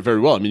could do it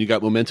very well. I mean, you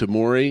got Memento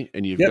Mori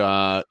and you've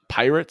got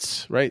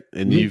Pirates, right?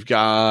 And you've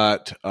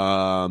got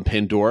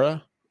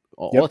Pandora.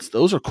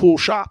 Those are cool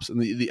shops.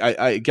 And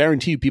I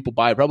guarantee you people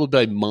probably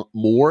buy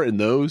more in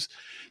those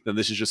than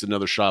this is just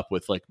another shop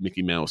with like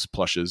Mickey Mouse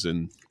plushes.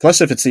 And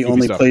plus, if it's the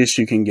only place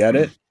you can get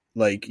it,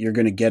 like you're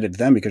going to get it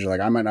then because you're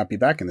like, I might not be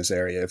back in this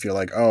area. If you're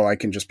like, oh, I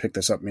can just pick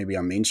this up maybe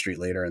on Main Street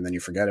later, and then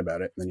you forget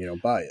about it, and then you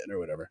don't buy it or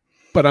whatever.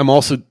 But I'm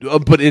also,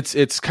 but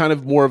it's kind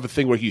of more of a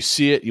thing where you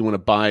see it, you want to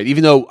buy it,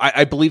 even though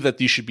I believe that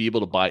you should be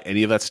able to buy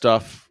any of that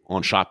stuff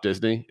on Shop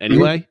Disney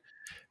anyway.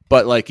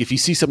 But like if you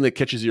see something that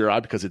catches your eye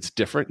because it's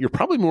different, you're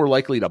probably more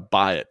likely to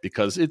buy it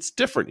because it's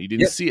different. You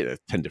didn't see it at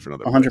 10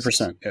 different other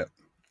 100%. Yeah.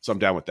 So I'm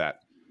down with that.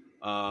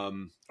 Are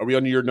we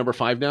on your number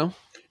 5 now?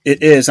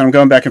 It is. I'm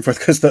going back and forth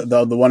because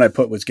the one I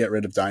put was get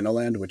rid of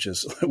Dinoland, which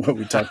is what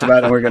we talked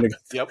about. And we're going to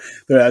go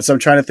through that. So I'm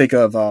trying to think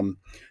of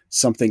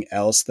something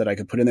else that I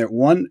could put in there.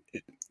 One,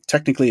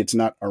 technically it's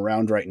not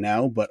around right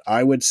now, but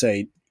I would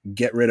say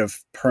get rid of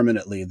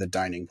permanently the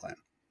dining plan.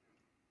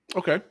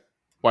 Okay.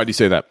 Why do you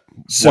say that?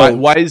 So,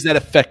 why does that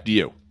affect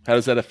you? How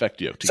does that affect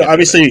you? So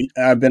obviously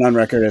I've been on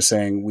record as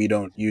saying we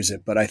don't use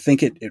it, but I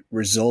think it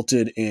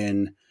resulted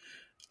in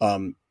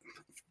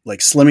like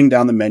slimming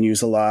down the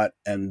menus a lot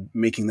and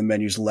making the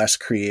menus less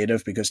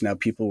creative because now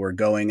people were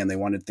going and they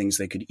wanted things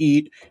they could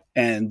eat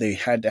and they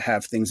had to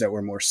have things that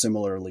were more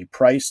similarly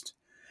priced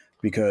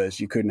because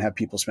you couldn't have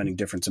people spending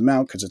different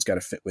amount because it's got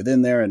to fit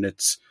within there. And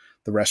it's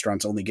the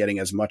restaurant's only getting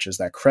as much as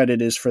that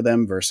credit is for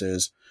them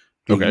versus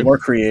being more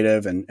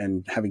creative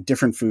and having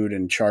different food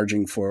and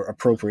charging for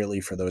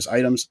appropriately for those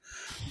items.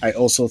 I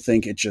also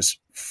think it just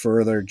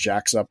further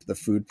jacks up the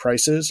food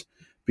prices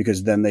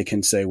because then they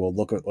can say, well,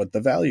 look at what the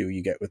value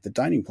you get with the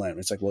dining plan.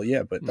 It's like, well,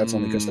 yeah, but that's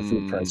only because the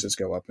food prices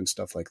go up and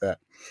stuff like that.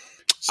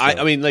 So,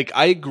 I mean, like,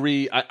 I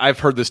agree. I've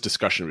heard this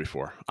discussion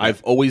before.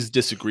 I've always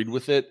disagreed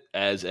with it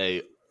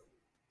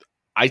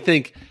I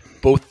think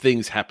both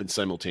things happen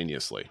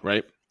simultaneously,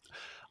 right?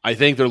 I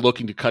think they're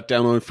looking to cut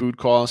down on food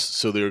costs,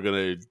 so they're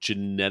going to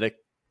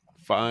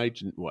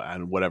geneticify,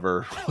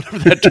 whatever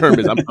that term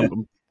is. I'm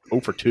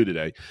 0 for 2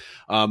 today.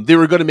 They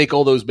were going to make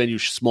all those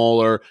menus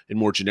smaller and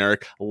more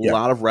generic. A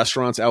lot of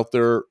restaurants out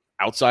there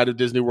outside of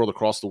Disney World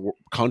across the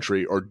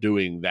country are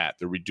doing that.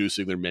 They're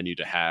reducing their menu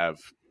to have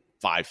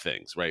 5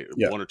 things, right?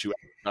 1 or 2,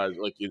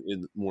 like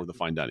in more of the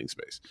fine dining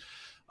space.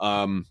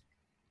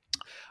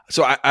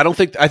 So I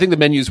think the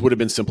menus would have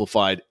been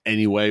simplified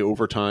anyway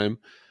over time.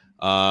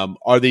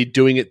 Are they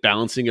doing it,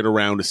 balancing it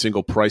around a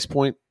single price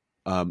point?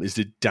 Is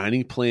the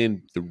dining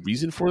plan the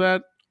reason for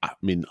that? I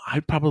mean,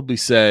 I'd probably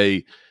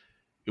say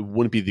it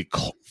wouldn't be the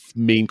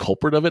main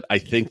culprit of it. I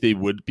think they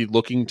would be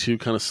looking to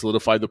kind of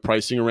solidify the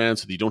pricing around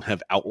so that you don't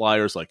have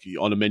outliers. Like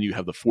on a menu, you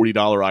have the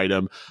 $40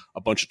 item,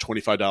 a bunch of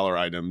 $25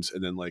 items,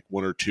 and then like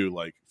 1 or 2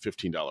 like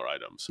 $15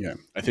 items. Yeah,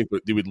 I think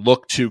they would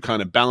look to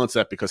kind of balance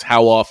that because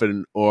how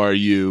often are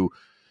you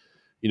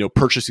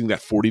purchasing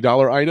that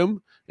 $40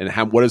 item?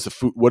 And what is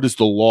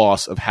the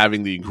loss of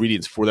having the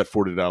ingredients for that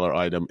 $40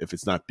 item if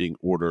it's not being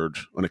ordered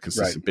on a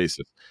consistent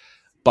basis?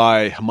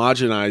 By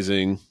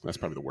homogenizing, that's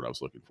probably the word I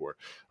was looking for,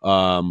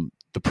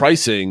 the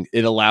pricing,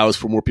 it allows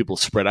for more people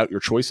to spread out your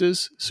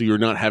choices. So you're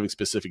not having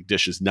specific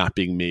dishes not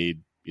being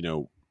made,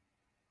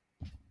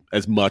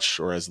 as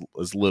much or as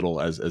little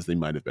as they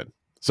might have been.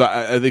 So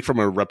I think from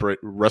a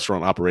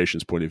restaurant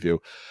operations point of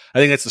view, I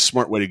think that's the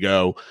smart way to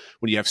go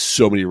when you have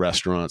so many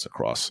restaurants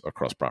across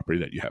property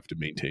that you have to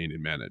maintain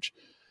and manage.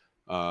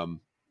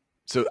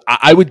 So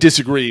I would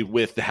disagree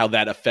with how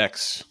that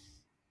affects,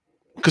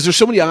 because there's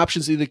so many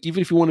options. Like,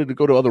 even if you wanted to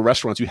go to other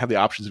restaurants, you have the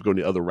options of going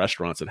to other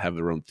restaurants that have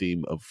their own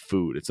theme of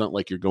food. It's not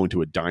like you're going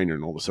to a diner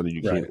and all of a sudden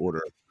you can't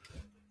order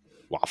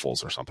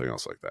waffles or something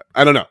else like that.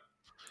 I don't know.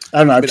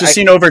 I've just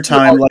seen over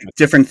time like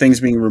different things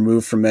being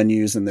removed from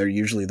menus, and they're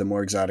usually the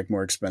more exotic,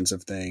 more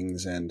expensive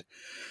things. And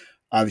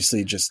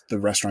obviously just the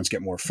restaurants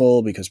get more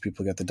full because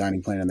people get the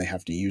dining plan and they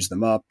have to use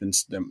them up, and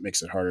that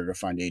makes it harder to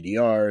find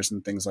ADRs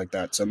and things like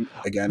that. So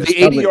again, the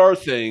ADR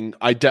thing,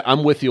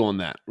 I'm with you on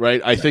that,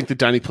 right? I think the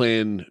dining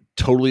plan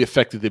totally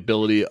affected the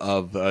ability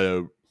of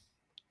a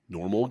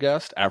normal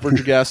guest,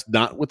 average guest,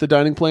 not with the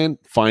dining plan,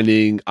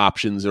 finding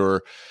options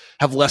or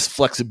have less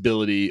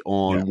flexibility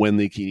on when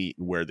they can eat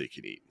and where they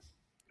can eat.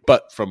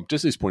 But from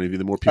Disney's point of view,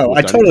 the more people,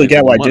 I totally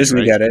get why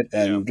Disney get it,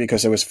 and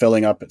because it was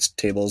filling up its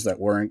tables that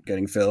weren't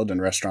getting filled and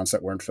restaurants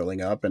that weren't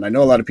filling up, and I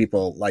know a lot of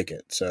people like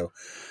it, so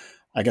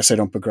I guess I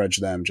don't begrudge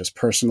them. Just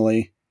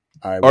personally,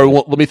 let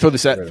me throw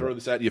this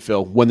at you,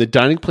 Phil. When the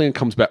dining plan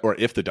comes back, or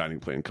if the dining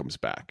plan comes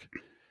back,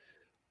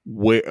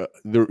 where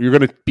you're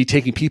going to be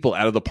taking people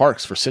out of the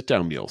parks for sit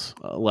down meals,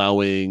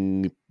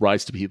 allowing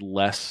rides to be at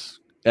less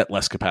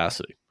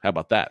capacity. How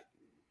about that?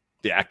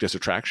 The act as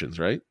attractions,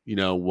 right?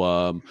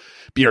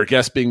 Be Our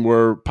Guest being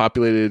more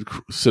populated,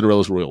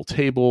 Cinderella's Royal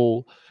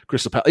Table,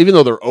 Crystal Palace, even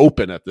though they're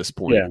open at this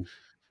point.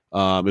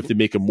 If they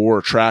make them more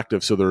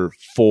attractive so they're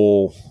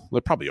full,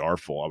 they probably are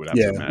full, I would have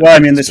to imagine. Well, I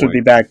mean, this would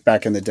be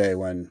back in the day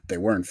when they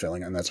weren't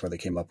filling, and that's why they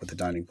came up with the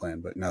dining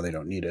plan, but now they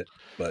don't need it.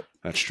 But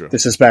that's true.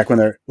 This is back when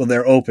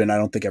they're open. I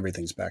don't think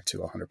everything's back to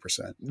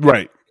 100%.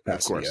 Right,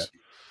 of course. Yet.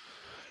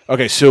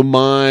 Okay, so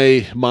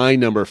my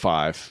number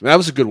 5. That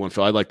was a good one,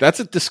 Phil. That's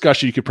a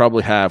discussion you could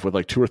probably have with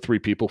like 2 or 3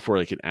 people for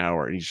like an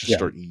hour, and you just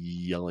start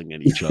yelling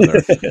at each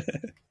other.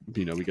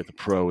 We get the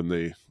pro and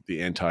the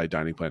anti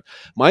dining plan.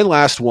 My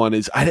last one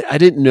is I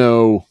didn't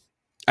know.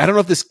 I don't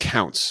know if this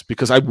counts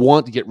because I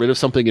want to get rid of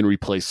something and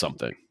replace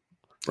something,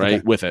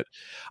 right? With it,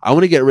 I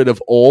want to get rid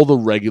of all the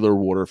regular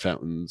water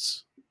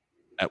fountains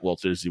at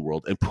Walt Disney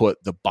World and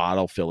put the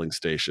bottle filling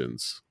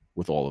stations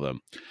with all of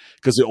them,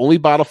 because the only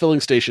bottle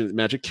filling station at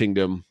Magic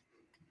Kingdom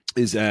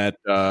is at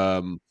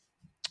I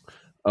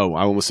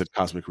almost said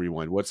Cosmic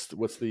Rewind. What's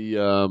the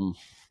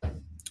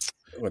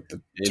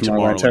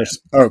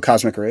Tomorrowland?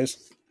 Cosmic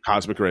Rays.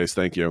 Cosmic Rays,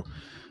 thank you.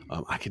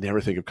 I can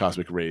never think of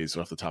Cosmic Rays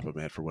off the top of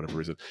my head for whatever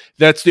reason.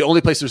 That's the only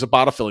place there's a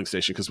bottle filling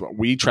station, because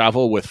we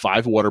travel with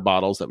 5 water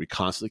bottles that we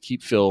constantly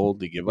keep filled.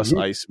 They give us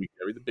ice. We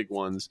carry the big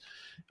ones.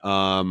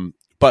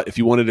 But if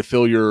you wanted to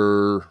fill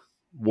your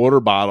water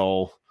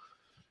bottle,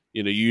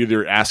 you're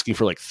either asking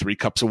for like 3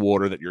 cups of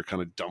water that you're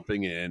kind of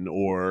dumping in,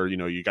 or,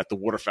 you got the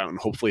water fountain,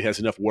 hopefully has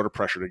enough water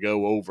pressure to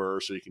go over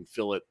so you can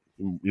fill it,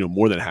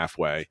 more than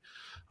halfway.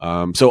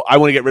 So I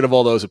want to get rid of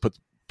all those and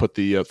put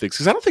the things,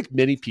 because I don't think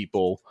many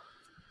people,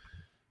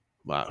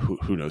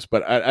 who knows,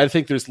 but I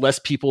think there's less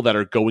people that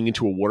are going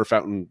into a water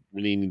fountain,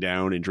 leaning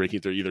down and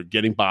drinking. They're either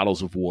getting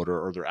bottles of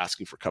water or they're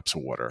asking for cups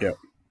of water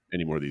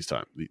anymore these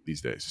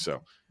days.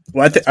 So.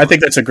 Well, I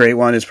think that's a great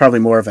one. It's probably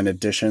more of an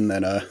addition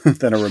than a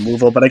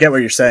removal, but I get what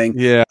you're saying.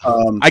 Yeah,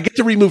 I get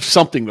to remove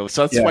something though,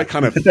 so that's why I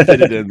kind of fit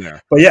it in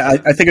there. But yeah,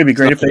 I think it'd be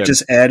great if they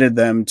just added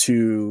them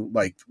to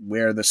like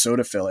where the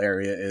soda fill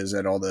area is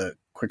at all the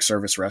quick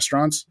service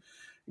restaurants,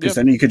 because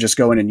then you could just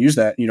go in and use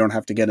that. And you don't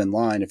have to get in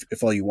line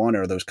if all you want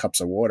are those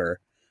cups of water.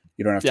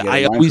 You don't have to get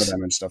in line for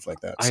them and stuff like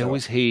that. I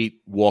always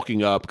hate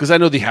walking up, because I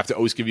know they have to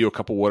always give you a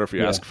cup of water if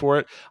you ask for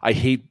it. I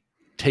hate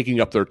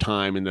taking up their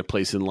time in the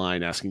place in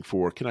line asking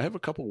for, can I have a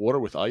cup of water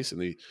with ice?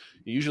 And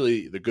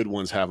usually the good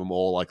ones have them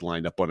all like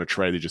lined up on a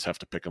tray. They just have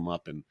to pick them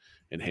up and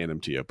hand them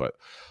to you. But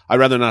I'd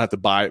rather not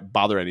have to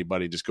bother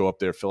anybody. Just go up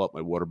there, fill up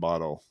my water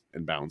bottle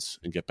and bounce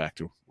and get back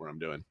to where I'm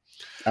doing.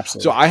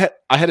 Absolutely. So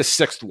I had a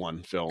 6th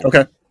one, Phil.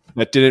 Okay.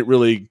 That didn't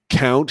really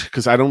count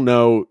because I don't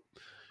know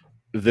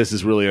if this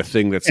is really a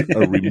thing that's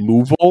a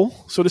removal,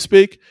 so to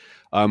speak.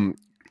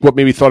 What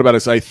made me thought about it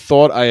is I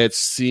thought I had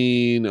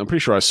seen, I'm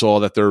pretty sure I saw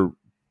that they're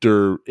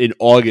in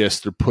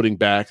August, they're putting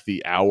back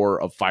the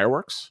hour of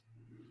fireworks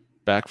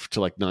back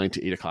to like 9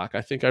 to 8 o'clock.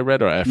 I think I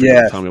read, or I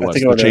forget what time it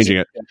was. They're changing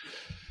it.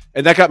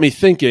 And that got me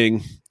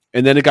thinking.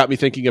 And then it got me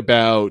thinking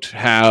about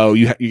how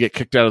you get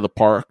kicked out of the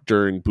park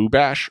during Boo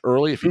Bash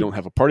early if you don't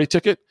have a party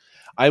ticket.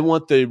 I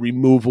want the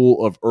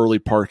removal of early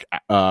park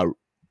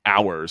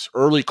hours,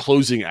 early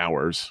closing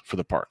hours for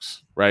the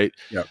parks, right?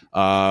 Yep.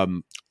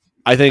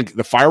 I think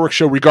the fireworks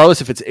show,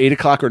 regardless if it's 8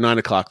 o'clock or 9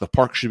 o'clock, the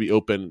park should be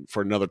open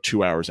for another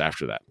 2 hours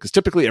after that. Because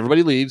typically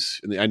everybody leaves,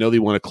 and I know they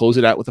want to close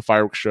it out with the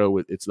fireworks show.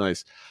 It's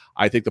nice.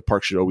 I think the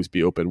park should always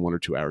be open 1 or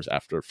 2 hours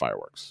after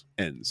fireworks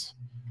ends.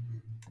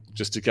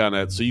 Just to kind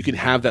of, so you can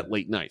have that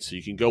late night. So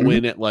you can go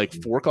in at like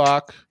 4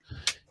 o'clock.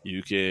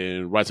 You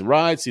can ride some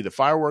rides, see the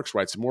fireworks,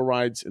 ride some more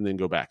rides, and then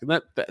go back.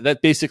 And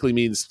that basically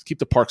means keep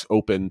the parks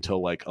open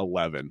till like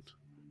 11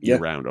 year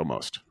round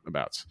almost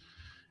about.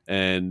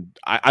 And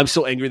I'm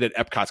so angry that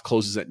Epcot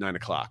closes at 9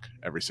 o'clock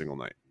every single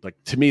night. Like,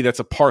 to me, that's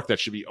a park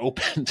that should be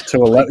open to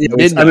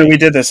 11. I mean, we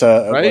did this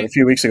a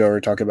few weeks ago. We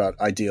were talking about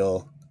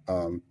ideal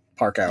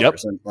park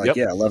hours, and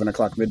 11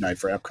 o'clock midnight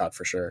for Epcot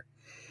for sure.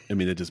 I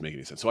mean, it doesn't make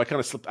any sense. So I kind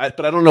of slipped,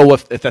 but I don't know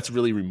if that's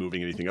really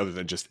removing anything other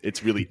than just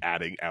it's really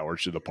adding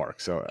hours to the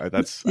park. So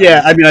that's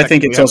I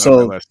think it's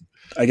also,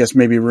 I guess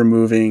maybe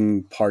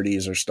removing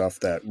parties or stuff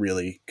that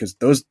really, because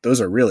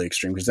those are really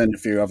extreme. Because then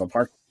if you have a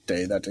park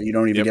day that day, you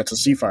don't even get to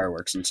see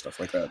fireworks and stuff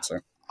like that. So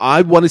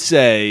I want to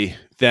say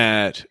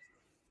that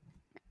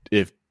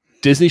if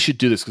Disney should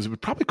do this, because it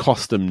would probably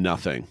cost them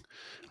nothing.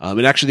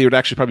 And actually, they would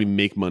actually probably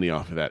make money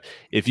off of that.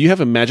 If you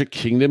have a Magic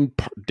Kingdom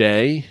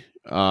day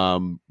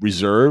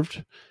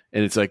reserved,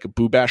 and it's like a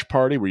Boo Bash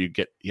party where you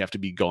have to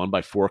be gone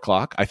by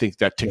 4:00, I think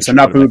that ticket. So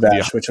not Boo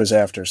Bash, which was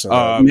after.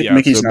 So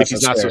Mickey's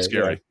not so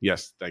scary. Yeah.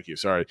 Yes, thank you.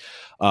 Sorry,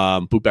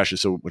 Boo Bash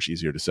is so much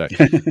easier to say.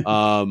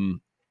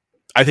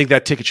 I think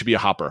that ticket should be a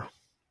hopper,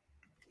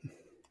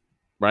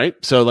 right?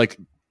 So like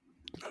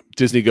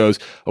Disney goes,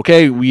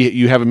 okay,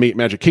 you have a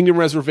Magic Kingdom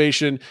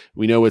reservation.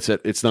 We know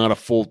it's not a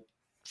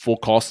full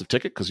cost of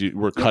ticket because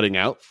we're cutting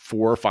out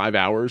 4 or 5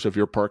 hours of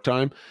your park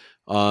time.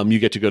 You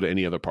get to go to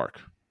any other park,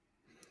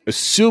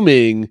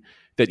 assuming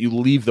that you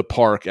leave the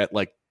park at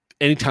like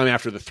any time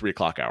after the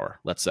 3:00 hour.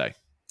 Let's say,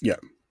 yeah.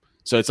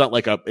 So it's not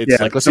like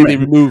let's say they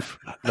remove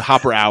the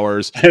hopper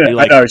hours. I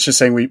know, it's just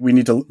saying we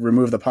need to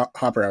remove the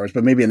hopper hours,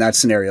 but maybe in that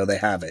scenario they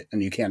have it,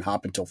 and you can't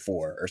hop until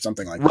 4 or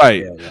something like that.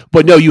 Right, yeah.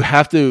 But no, you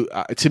have to.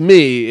 To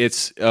me,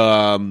 it's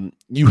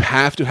you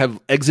have to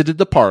have exited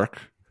the park.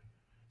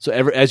 So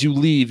as you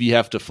leave, you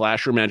have to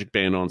flash your Magic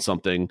Band on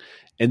something,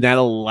 and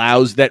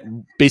that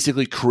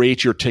basically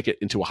creates your ticket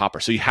into a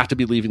hopper. So you have to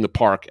be leaving the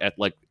park at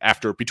like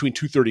between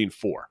 2:30 and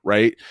 4,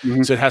 right?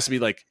 Mm-hmm. So it has to be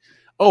like,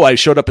 oh, I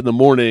showed up in the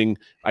morning.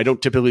 I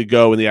don't typically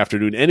go in the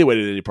afternoon anyway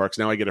to any parks.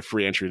 Now I get a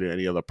free entry to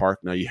any other park.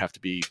 Now you have to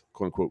be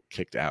quote unquote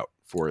kicked out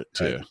for it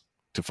to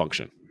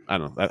function. I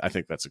don't know. I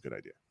think that's a good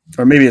idea.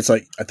 Or maybe it's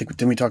like, I think,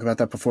 didn't we talk about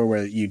that before,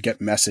 where you'd get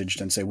messaged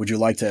and say, would you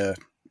like to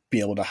be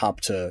able to hop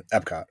to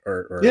Epcot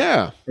or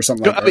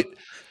something like that. I mean,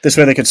 this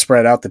way they could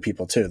spread out the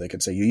people too. They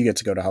could say, you get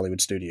to go to Hollywood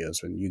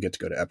Studios and you get to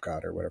go to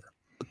Epcot or whatever.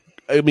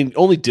 I mean,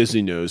 only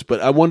Disney knows,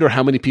 but I wonder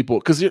how many people,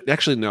 because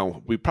actually,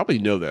 no, we probably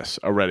know this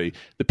already.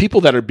 The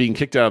people that are being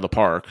kicked out of the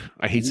park,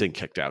 I hate saying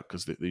kicked out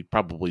because they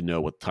probably know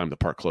what time the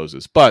park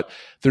closes, but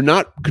they're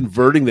not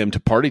converting them to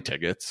party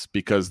tickets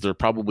because they're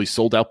probably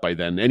sold out by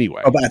then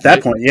anyway. Oh, but at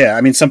that point, yeah.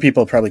 I mean, some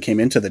people probably came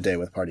into the day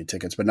with party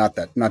tickets, but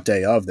not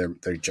day of.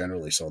 They're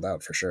generally sold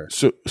out for sure.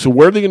 So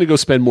where are they going to go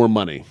spend more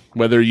money?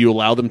 Whether you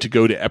allow them to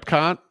go to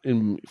Epcot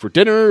for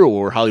dinner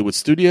or Hollywood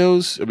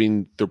Studios, I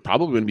mean, they're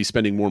probably going to be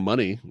spending more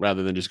money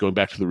rather than just going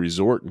back to the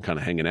resort and kind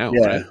of hanging out.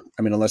 Yeah. Right?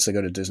 I mean, unless they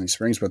go to Disney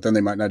Springs, but then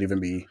they might not even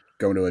be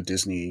going to a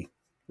Disney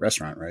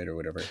restaurant, right? Or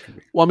whatever it could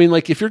be. Well, I mean,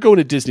 like if you're going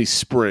to Disney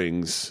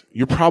Springs,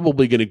 you're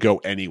probably going to go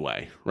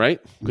anyway,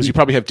 right? Because you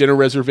probably have dinner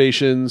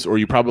reservations or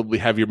you probably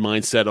have your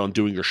mindset on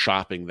doing your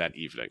shopping that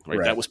evening,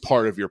 right? That was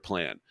part of your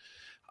plan.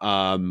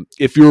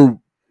 If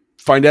you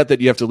find out that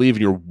you have to leave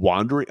and you're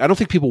wandering, I don't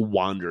think people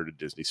wander to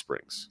Disney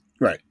Springs.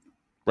 Right.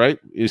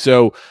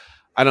 So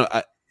I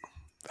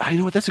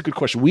know what, that's a good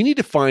question. We need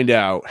to find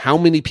out how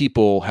many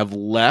people have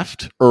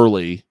left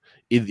early,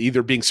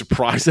 either being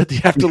surprised that they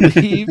have to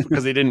leave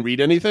because they didn't read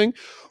anything,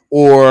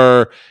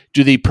 or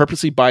do they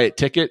purposely buy a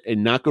ticket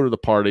and not go to the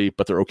party,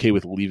 but they're okay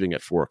with leaving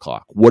at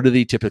 4:00? What do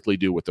they typically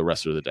do with the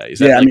rest of the day? Is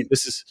that I mean,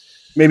 this is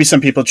maybe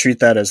some people treat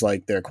that as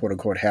like their quote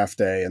unquote half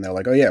day, and they're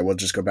like, oh yeah, we'll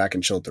just go back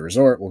and chill at the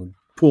resort. We'll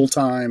pool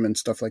time and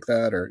stuff like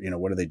that, or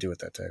what do they do with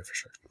that day for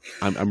sure?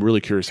 I'm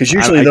really curious because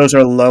usually those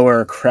are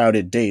lower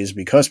crowded days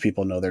because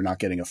people know they're not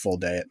getting a full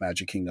day at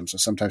Magic Kingdom. So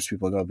sometimes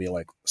people go be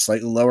like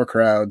slightly lower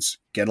crowds,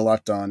 get a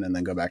lot done, and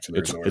then go back to the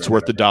resort. It's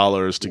worth the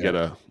dollars to get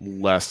a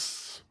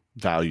less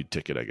valued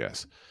ticket, I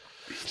guess.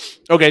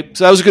 Okay,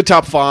 so that was a good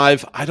top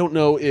 5. I don't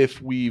know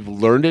if we've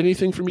learned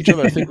anything from each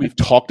other. I think we've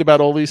talked about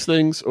all these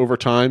things over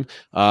time.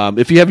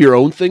 If you have your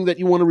own thing that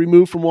you want to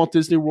remove from Walt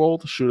Disney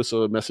World, shoot us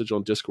a message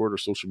on Discord or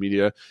social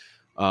media.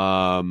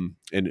 And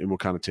we'll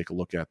kind of take a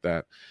look at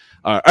that.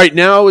 All right,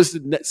 now is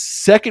the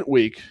second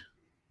week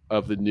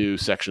of the new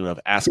section of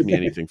Ask Me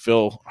Anything.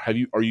 Phil, have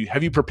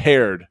you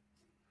prepared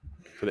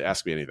for the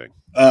Ask Me Anything?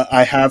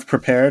 I have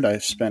prepared.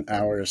 I've spent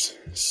hours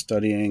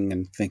studying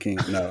and thinking.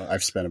 No,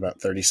 I've spent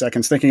about 30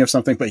 seconds thinking of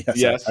something, but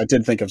yes. I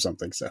did think of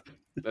something. So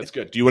that's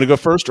good. Do you want to go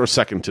first or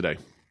second today?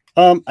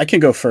 I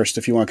can go first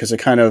if you want, because it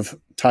kind of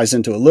ties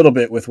into a little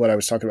bit with what I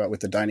was talking about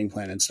with the dining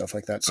plan and stuff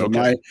like that. So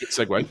good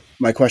segue.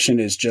 My question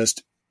is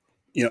just,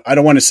 I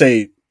don't want to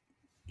say,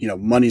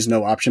 money's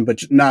no option,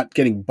 but not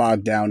getting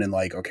bogged down in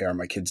like, okay, are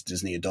my kids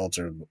Disney adults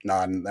or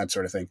not, and that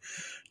sort of thing.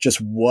 Just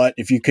what,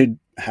 if you could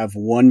have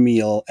one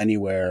meal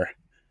anywhere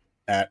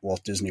at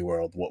Walt Disney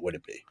World, what would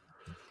it be?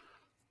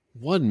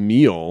 One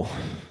meal?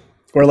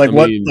 Or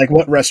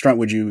what restaurant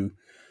would you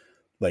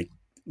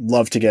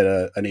love to get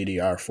an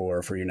ADR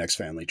for your next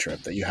family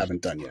trip that you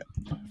haven't done yet?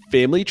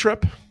 Family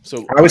trip?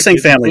 So I was saying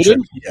family trip.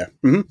 Yeah.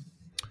 Mm-hmm.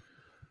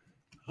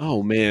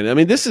 Oh man. I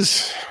mean, this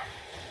is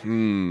a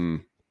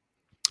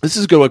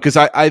good one because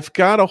I've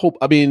got a hope.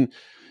 I mean,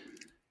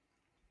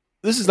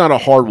 this is not a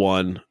hard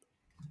one,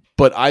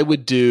 but I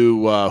would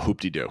do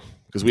Hoop-de-Doo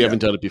because we haven't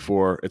done it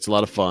before. It's a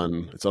lot of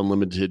fun. It's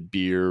unlimited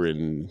beer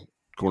and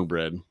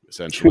cornbread,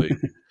 essentially.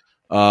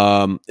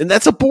 And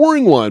that's a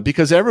boring one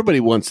because everybody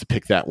wants to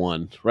pick that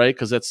one, right?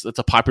 Because that's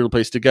a popular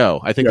place to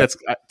go. I think that's,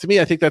 to me,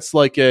 I think that's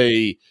like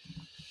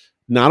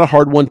not a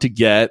hard one to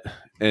get,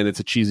 and it's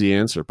a cheesy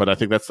answer, but I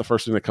think that's the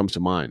first thing that comes to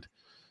mind.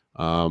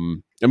 I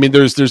mean,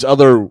 there's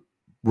other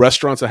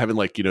restaurants that haven't,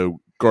 like,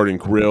 Garden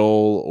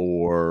Grill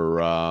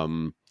or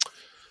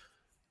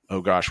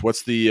oh gosh,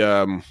 what's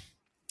the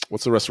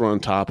restaurant on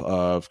top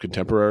of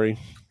Contemporary?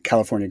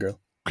 California Grill.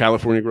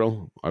 California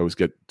Grill. I always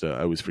forget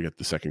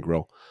the second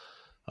grill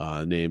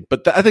name,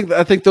 but I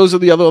think those are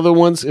the other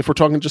ones. If we're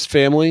talking just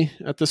family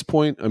at this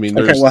point, I mean,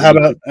 okay. Well, how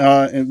about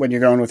when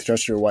you're going with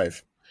just your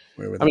wife?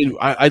 I mean,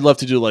 I'd love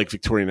to do like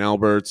Victorian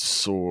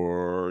Albert's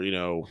or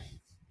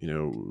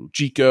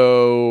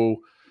Chico,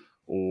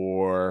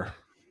 or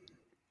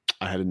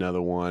I had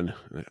another one.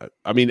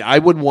 I mean, I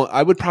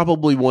would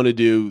probably want to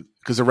do,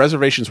 because the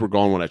reservations were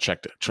gone when I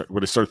checked it.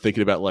 When I started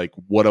thinking about like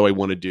what do I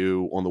want to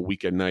do on the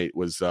weekend night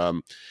was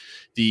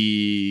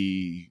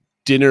the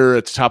dinner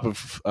at the top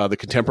of the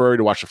Contemporary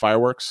to watch the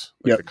fireworks,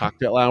 like the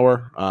cocktail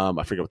hour.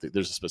 I forget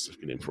there's a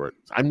specific name for it.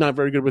 I'm not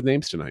very good with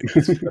names tonight.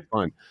 That's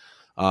fine.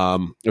 I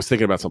was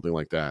thinking about something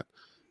like that,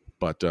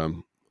 but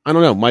I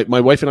don't know.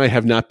 My wife and I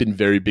have not been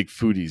very big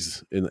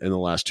foodies in the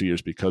last 2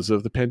 years because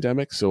of the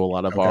pandemic. So a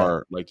lot of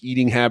our like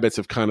eating habits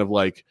have kind of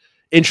like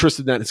interest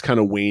in that has kind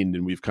of waned,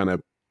 and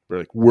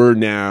we're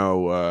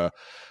now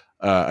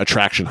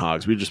attraction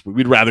hogs.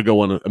 We'd rather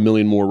go on a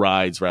million more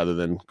rides rather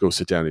than go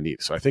sit down and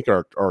eat. So I think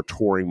our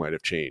touring might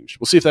have changed.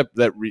 We'll see if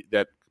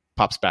that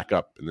pops back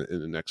up in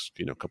the next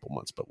couple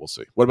months, but we'll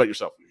see. What about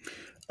yourself?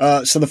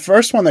 So the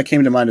first one that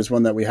came to mind is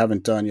one that we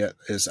haven't done yet.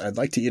 Is I'd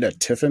like to eat at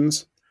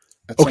Tiffin's.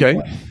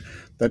 Okay.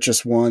 That's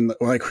just one,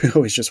 like we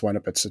always just wind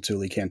up at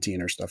Satuli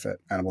Canteen or stuff at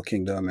Animal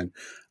Kingdom. And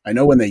I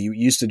know when they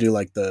used to do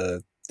like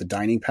the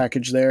dining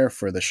package there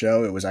for the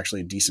show, it was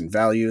actually a decent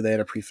value. They had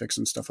a prefix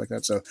and stuff like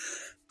that. So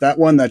that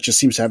one that just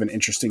seems to have an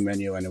interesting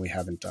menu. I know we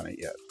haven't done it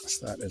yet.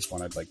 So that is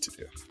one I'd like to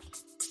do.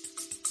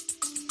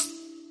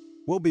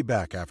 We'll be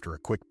back after a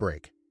quick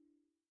break.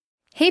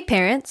 Hey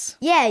parents.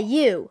 Yeah,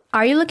 you.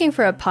 Are you looking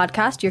for a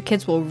podcast your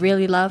kids will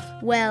really love?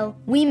 Well,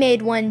 we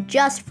made one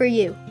just for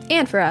you.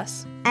 And for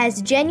us.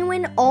 As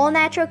genuine,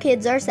 all-natural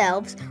kids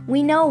ourselves,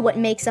 we know what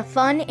makes a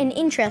fun and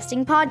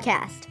interesting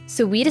podcast.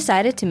 So we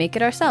decided to make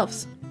it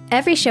ourselves.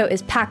 Every show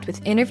is packed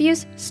with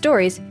interviews,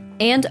 stories,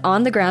 and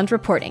on-the-ground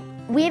reporting.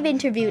 We have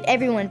interviewed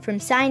everyone from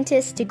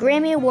scientists to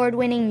Grammy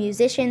Award-winning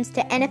musicians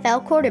to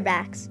NFL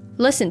quarterbacks.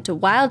 Listen to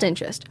Wild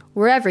Interest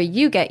wherever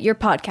you get your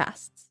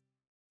podcasts.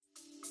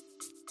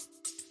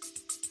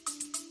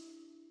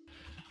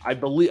 I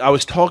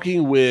was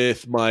talking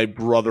with my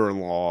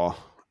brother-in-law,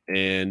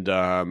 and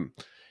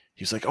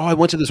he was like, "Oh, I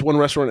went to this one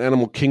restaurant,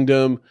 Animal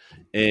Kingdom,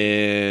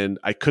 and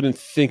he couldn't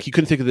think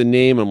of the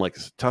name." I'm like,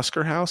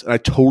 "Tusker House?" And I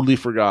totally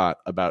forgot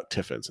about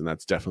Tiffin's, and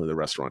that's definitely the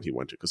restaurant he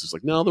went to, because it's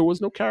like, no, there was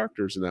no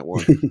characters in that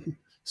one.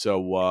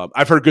 So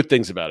I've heard good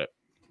things about it.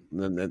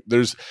 And then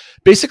there's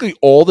basically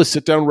all the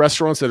sit-down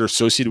restaurants that are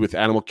associated with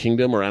Animal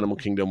Kingdom or Animal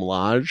Kingdom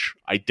Lodge.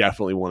 I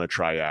definitely want to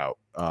try out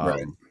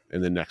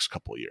in the next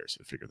couple of years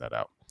and figure that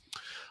out.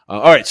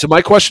 All right, so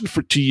my question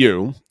to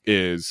you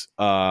is,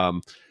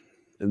 and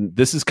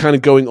this is kind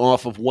of going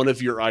off of one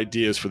of your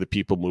ideas for the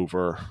People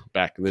Mover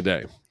back in the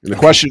day. And the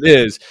question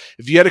is,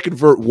 if you had to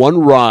convert one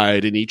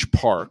ride in each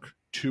park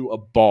to a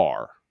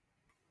bar,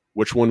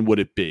 which one would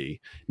it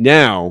be?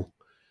 Now,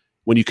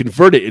 when you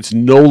convert it, it's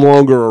no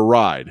longer a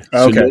ride.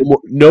 Okay.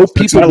 So no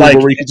People Mover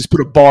where you can just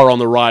put a bar on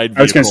the ride.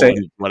 I was going to say,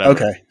 whatever.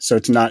 Okay, so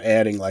it's not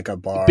adding like a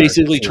bar. It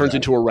basically turns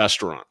into a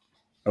restaurant.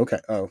 Okay.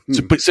 Oh,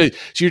 so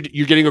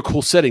you're getting a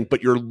cool setting,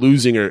 but you're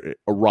losing a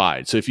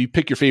ride. So if you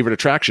pick your favorite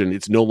attraction,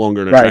 it's no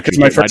longer an attraction. Right. Because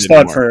my first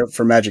thought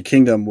for Magic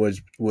Kingdom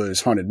was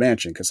Haunted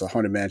Mansion, because the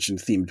Haunted Mansion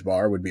themed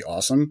bar would be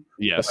awesome.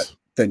 Yes. But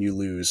then you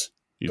lose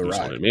the ride.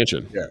 Haunted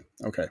Mansion. Yeah.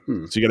 Okay.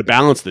 So you got to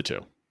balance the two.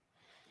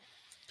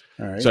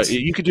 All right. So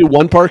you could do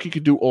one park, you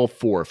could do all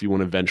four if you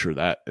want to venture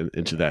that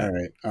into that. All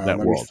right. That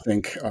let world. me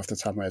think off the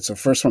top of my head. So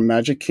first one,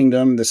 Magic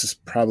Kingdom. This is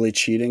probably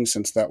cheating,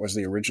 since that was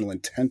the original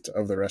intent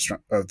of the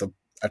restaurant, of the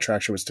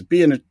attraction, was to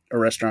be in a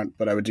restaurant,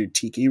 but I would do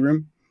Tiki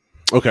Room.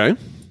 Okay.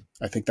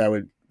 I think that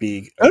would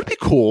be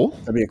cool.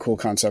 That'd be a cool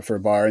concept for a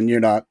bar. And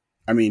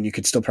you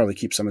could still probably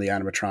keep some of the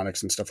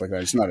animatronics and stuff like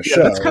that. It's not a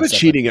show. That's kind of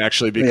cheating,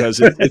 actually, because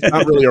it's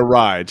not really a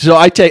ride. So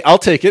I'll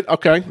take it.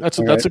 Okay. That's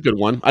a good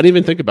one. I didn't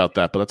even think about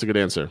that, but that's a good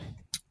answer.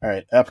 All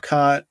right.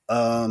 Epcot.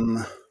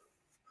 I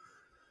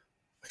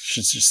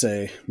should just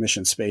say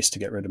Mission Space to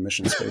get rid of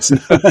Mission Space.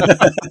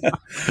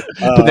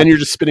 But then you're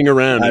just spinning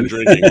around and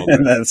drinking.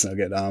 That's no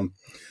good.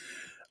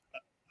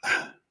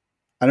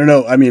 I don't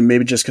know. I mean,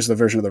 maybe just because the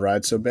version of the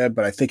ride's so bad,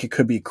 but I think it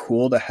could be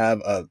cool to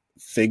have a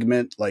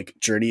Figment, like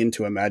Journey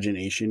into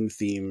Imagination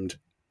themed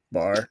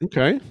bar.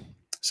 Okay.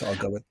 So I'll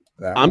go with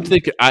that. I'm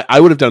thinking I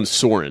would have done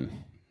Soarin',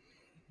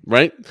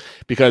 right?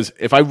 Because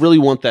if I really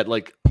want that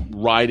like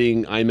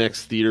riding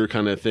IMAX theater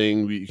kind of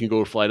thing, you can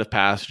go to Flight of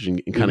Passage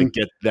and kind of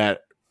get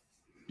that,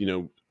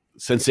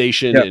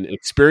 sensation and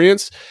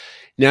experience.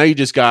 Now you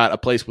just got a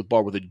place with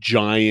bar with a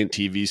giant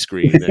TV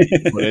screen that you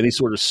can put any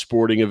sort of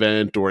sporting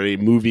event or a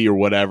movie or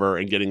whatever,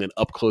 and getting an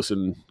up close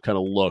and kind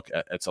of look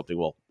at something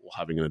while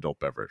having an adult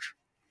beverage.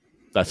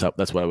 That's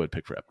what I would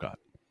pick for Epcot.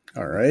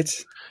 All right.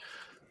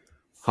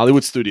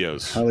 Hollywood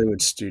Studios.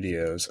 It's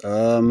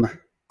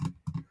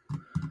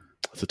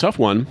a tough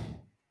one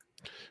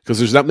because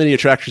there's not many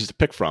attractions to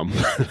pick from.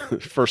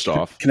 First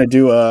off, can I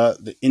do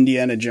the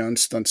Indiana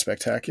Jones Stunt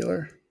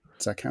Spectacular?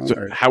 Does that count?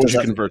 So how would you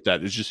convert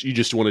that? It's just you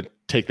just want to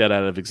take that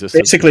out of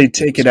existence. Basically,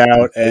 take it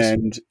out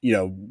and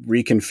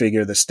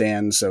reconfigure the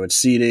stands so it's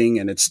seating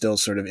and it's still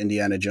sort of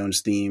Indiana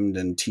Jones themed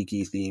and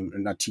tiki themed, or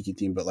not tiki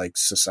themed, but like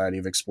Society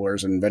of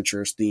Explorers and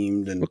Adventurers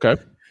themed and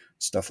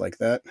stuff like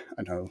that.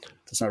 I know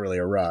it's not really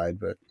a ride,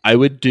 but I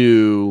would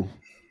do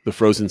the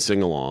Frozen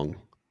sing along.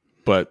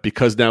 But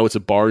because now it's a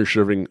bar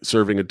serving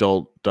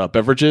adult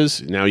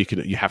beverages, now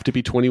you have to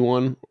be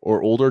 21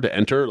 or older to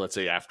enter. Let's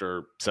say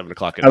after 7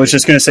 o'clock. I was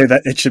just going to say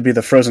that it should be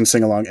the Frozen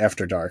sing along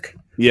after dark.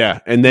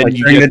 Yeah, and then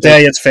during the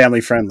day it's family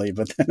friendly,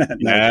 but then at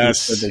night,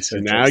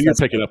 now you're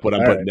picking up what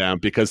I'm putting down,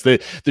 because the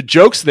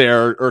jokes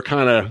there are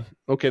kind of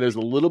okay. There's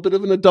a little bit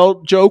of an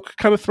adult joke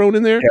kind of thrown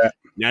in there. Yeah.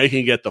 Now you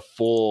can get the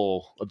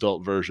full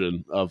adult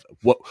version of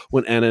what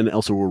Anna and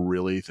Elsa were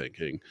really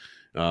thinking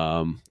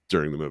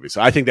during the movie.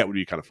 So I think that would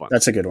be kind of fun.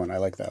 That's a good one. I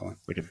like that one.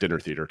 Like a dinner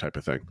theater type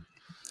of thing.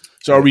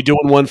 So are we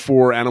doing one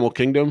for Animal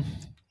Kingdom?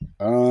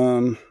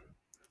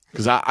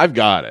 Because I've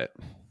got it.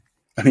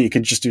 I mean, you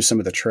could just do some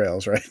of the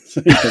trails, right?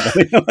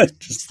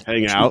 Just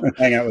hang out with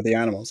the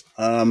animals.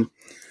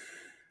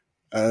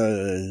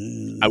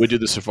 I would do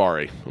the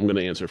safari. I'm going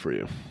to answer for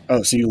you.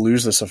 Oh, so you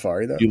lose the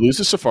safari, though? You lose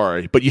the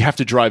safari, but you have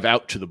to drive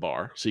out to the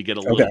bar, so you get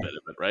a little bit of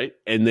it, right?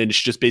 And then it's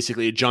just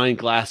basically a giant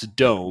glass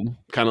dome,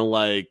 kind of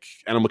like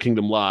Animal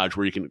Kingdom Lodge,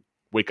 where you can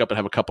wake up and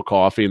have a cup of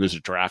coffee, and there's a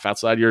giraffe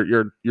outside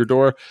your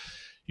door.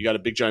 You got a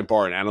big giant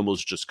bar, and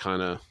animals just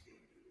kind of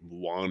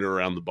wander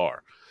around the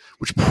bar,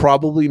 which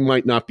probably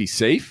might not be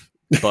safe,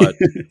 but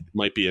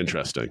might be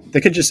interesting.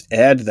 They could just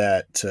add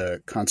that to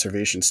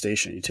Conservation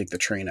Station. You take the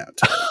train out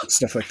to it,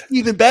 stuff like that.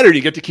 Even better, you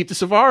get to keep the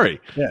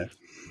safari. Yeah.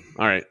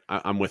 All right,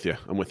 I'm with you.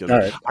 All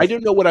right. I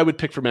don't know what I would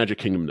pick for Magic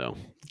Kingdom, though.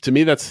 To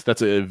me, that's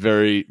a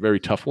very, very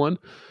tough one.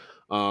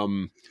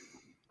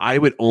 I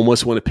would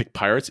almost want to pick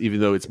Pirates, even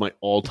though it's my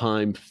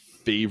all-time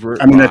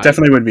favorite. I mean, that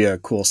definitely would be a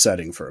cool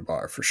setting for a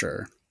bar, for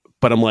sure.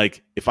 But I'm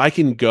like, if I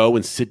can go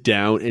and sit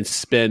down and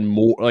spend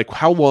more, like,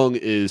 how long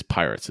is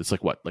Pirates? It's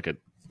like what, like a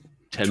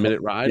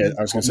 10-minute ride? Yeah,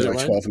 I was going to say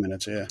like 12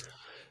 minutes, yeah.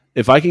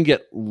 If I can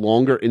get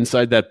longer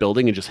inside that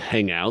building and just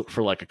hang out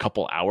for like a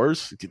couple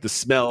hours, the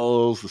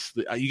smells,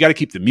 you got to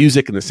keep the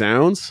music and the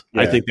sounds.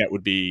 Yeah. I think that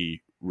would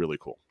be really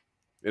cool.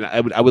 And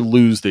I would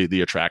lose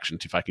the attraction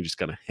if I can just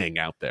kind of hang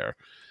out there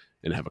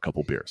and have a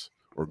couple beers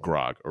or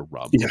grog or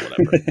rum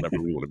or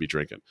whatever we want to be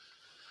drinking.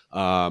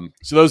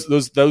 So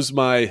those are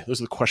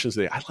the questions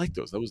today. I like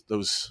those. That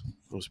was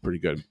pretty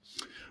good.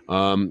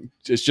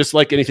 It's just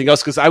like anything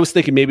else, because I was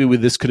thinking maybe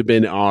this could have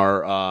been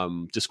our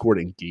Discord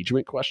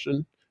engagement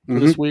question for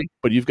this week,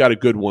 but you've got a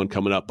good one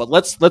coming up. But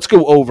let's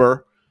go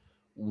over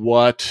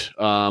what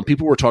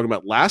people were talking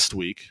about last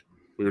week.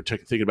 We were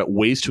thinking about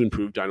ways to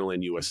improve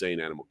Dinoland USA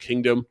and Animal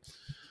Kingdom.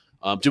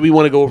 Do we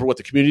want to go over what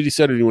the community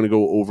said, or do you want to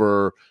go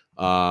over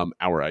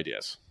our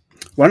ideas?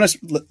 Why don't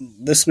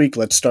this week,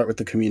 let's start with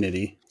the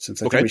community,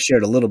 since I think we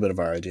shared a little bit of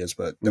our ideas,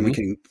 but then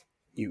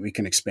we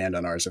can expand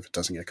on ours if it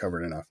doesn't get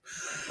covered enough.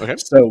 Okay.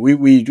 So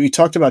we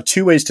talked about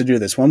two ways to do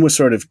this. One was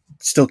sort of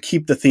still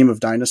keep the theme of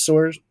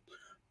dinosaurs,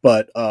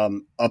 but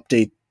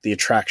update the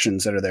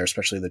attractions that are there,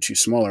 especially the two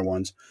smaller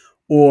ones,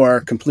 or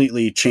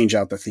completely change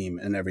out the theme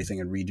and everything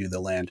and redo the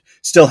land,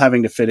 still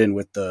having to fit in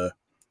with the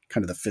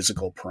kind of the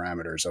physical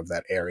parameters of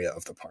that area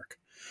of the park.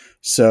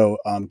 So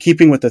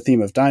keeping with the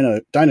theme of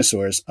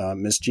dinosaurs,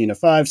 Miss Gina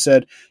 5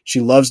 said she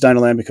loves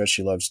Dinoland because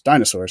she loves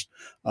dinosaurs,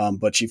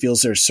 but she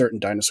feels there's certain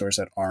dinosaurs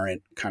that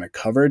aren't kind of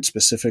covered,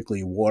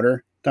 specifically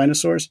water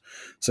dinosaurs.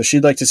 So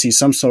she'd like to see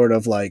some sort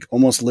of like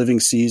almost Living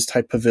Seas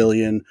type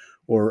pavilion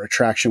or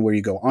attraction where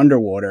you go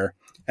underwater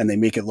and they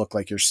make it look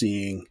like you're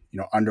seeing,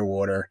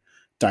 underwater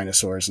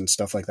dinosaurs and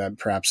stuff like that,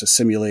 perhaps a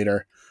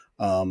simulator.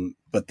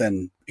 But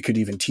then it could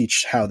even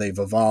teach how they've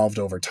evolved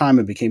over time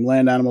and became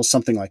land animals,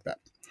 something like that.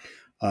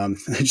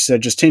 She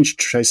said, just change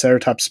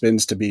Triceratops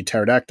spins to be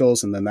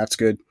pterodactyls, and then that's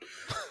good.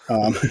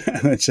 And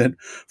it said,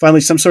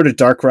 finally, some sort of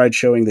dark ride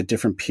showing the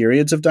different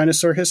periods of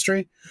dinosaur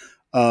history.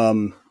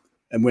 And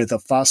with a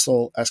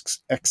fossil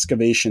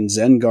excavation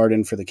Zen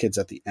garden for the kids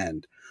at the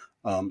end.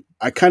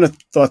 I kind of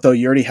thought, though,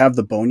 you already have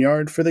the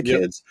boneyard for the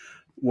kids.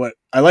 What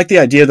I like the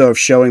idea, though, of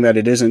showing that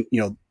it isn't,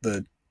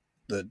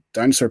 the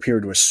dinosaur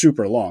period was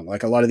super long.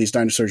 Like a lot of these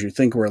dinosaurs you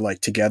think were like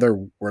together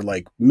were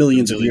like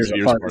millions of years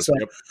apart.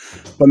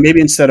 But maybe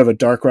instead of a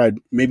dark ride,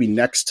 maybe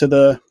next to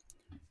the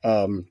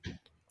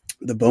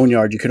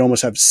boneyard, you could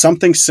almost have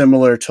something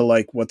similar to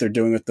like what they're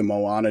doing with the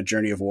Moana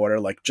Journey of Water,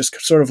 like just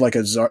sort of like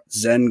a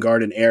Zen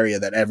garden area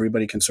that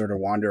everybody can sort of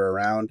wander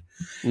around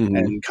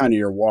and kind of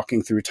you're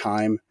walking through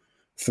time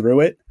through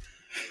it.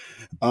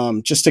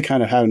 Just to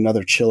kind of have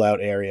another chill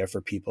out area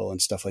for people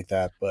and stuff like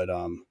that. But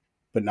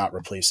but not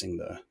replacing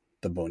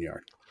the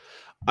boneyard.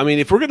 I mean,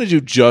 if we're going to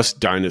do just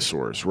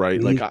dinosaurs,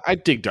 right? Like I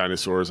dig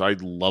dinosaurs. I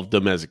loved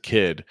them as a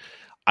kid.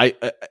 I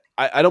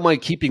don't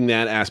mind keeping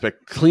that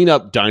aspect. Clean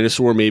up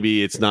dinosaur.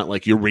 Maybe it's not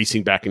like you're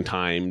racing back in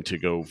time to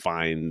go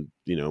find,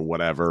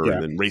 whatever,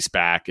 and then race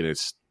back. And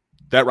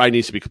that ride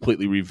needs to be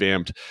completely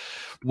revamped.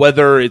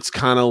 Whether it's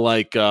kind of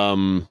like,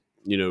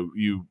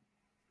 you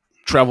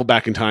travel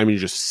back in time and you're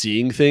just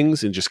seeing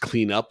things and just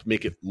clean up,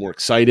 make it more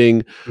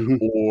exciting,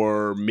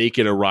 or make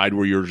it a ride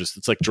where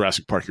it's like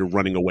Jurassic Park, you're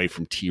running away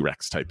from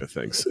T-Rex type of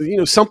things.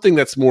 Something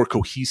that's more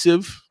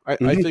cohesive, I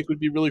think would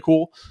be really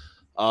cool.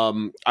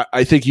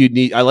 I think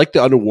I like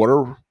the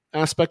underwater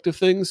aspect of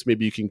things.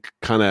 Maybe you can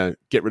kind of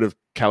get rid of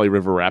Kali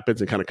River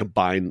Rapids and kind of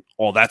combine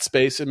all that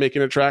space and make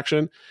an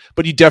attraction.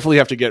 But you definitely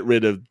have to get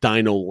rid of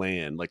Dino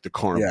Land, like the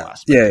carnival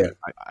aspect.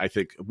 Yeah. I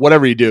think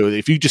whatever you do,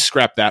 if you just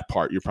scrap that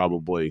part, you're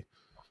probably...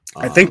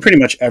 I think pretty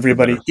much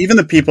everybody, even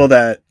the people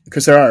that,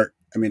 because there are,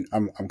 I mean,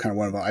 I'm kind of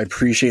one of them. I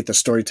appreciate the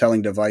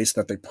storytelling device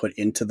that they put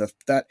into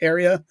that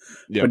area.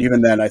 Yep. But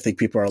even then, I think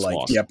people are it's like,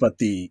 awesome. Yeah, but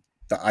the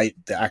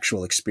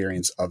actual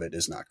experience of it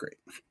is not great.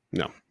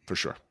 No, for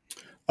sure.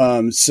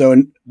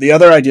 So the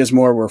other ideas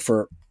were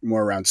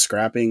more around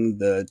scrapping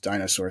the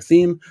dinosaur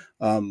theme.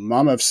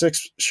 Mama of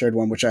Six shared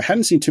one, which I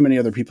hadn't seen too many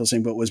other people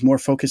saying, but was more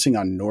focusing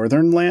on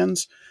northern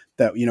lands.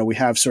 That, we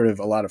have sort of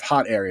a lot of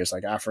hot areas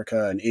like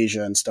Africa and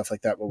Asia and stuff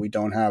like that. What we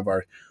don't have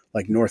are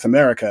like North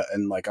America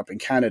and like up in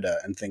Canada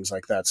and things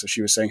like that. So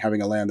she was saying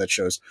having a land that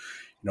shows,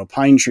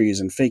 pine trees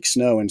and fake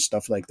snow and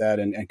stuff like that.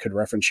 And could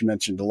reference, she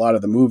mentioned a lot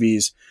of the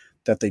movies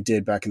that they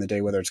did back in the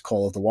day, whether it's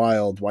Call of the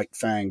Wild, White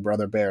Fang,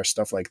 Brother Bear,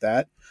 stuff like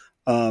that.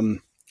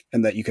 And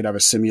that you could have a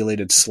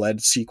simulated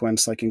sled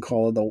sequence like in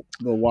Call of the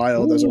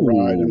Wild as a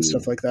ride and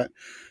stuff like that.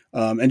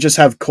 And just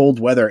have cold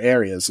weather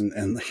areas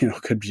and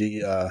could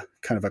be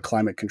kind of a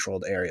climate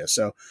controlled area.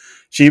 So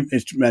she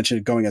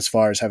mentioned going as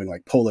far as having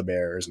like polar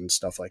bears and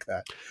stuff like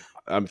that.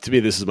 To me,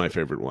 this is my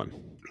favorite one.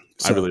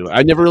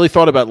 I never really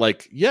thought about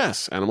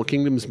Animal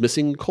Kingdom's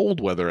missing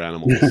cold weather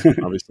animals.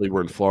 Obviously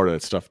we're in Florida,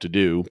 it's stuff to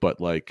do, but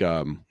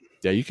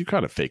you could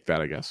kind of fake that,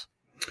 I guess.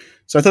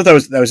 So I thought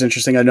that was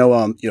interesting. I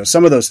know,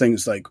 some of those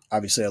things, like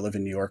obviously I live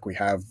in New York. We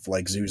have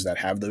like zoos that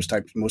have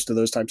most of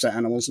those types of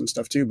animals and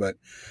stuff too. But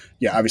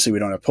yeah, obviously we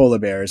don't have polar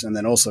bears. And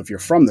then also if you're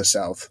from the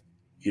South,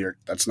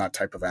 that's not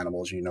type of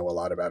animals you know a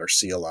lot about or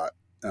see a lot.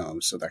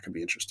 So that could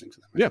be interesting to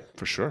them. Yeah,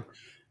 for sure.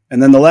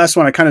 And then the last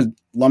one, I kind of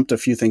lumped a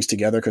few things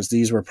together because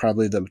these were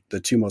probably the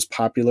two most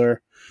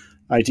popular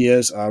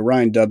ideas.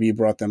 Ryan W.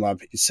 brought them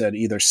up. He said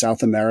either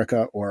South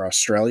America or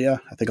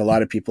Australia. I think a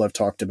lot of people have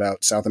talked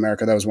about South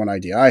America. That was one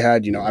idea I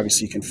had.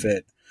 Obviously you can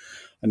fit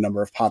a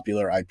number of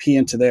popular IP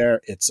into there.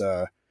 It's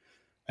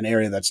an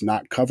area that's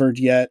not covered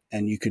yet,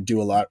 and you could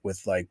do a lot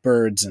with like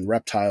birds and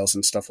reptiles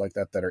and stuff like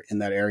that are in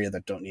that area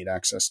that don't need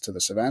access to the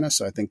savannah.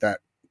 So I think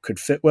that could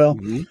fit well.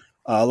 Mm-hmm.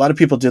 A lot of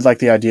people did like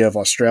the idea of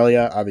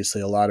Australia.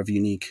 Obviously a lot of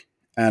unique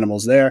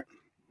animals there.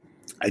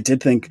 I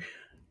did think,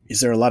 is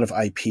there a lot of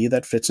IP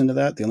that fits into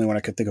that? The only one I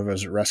could think of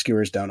was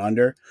Rescuers Down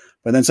Under.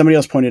 But then somebody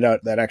else pointed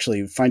out that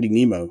actually Finding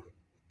Nemo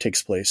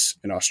takes place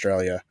in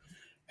Australia.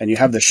 And you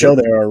have the show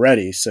there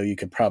already, so you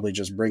could probably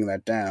just bring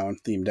that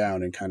theme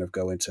down, and kind of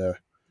go into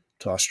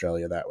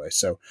Australia that way.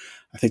 So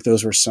I think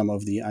those were some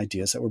of the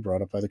ideas that were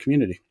brought up by the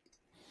community.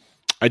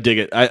 I dig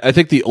it. I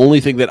think the only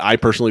thing that I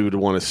personally would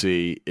want to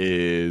see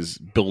is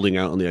building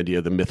out on the idea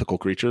of the mythical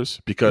creatures,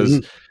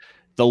 because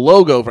the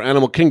logo for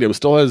Animal Kingdom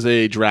still has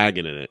a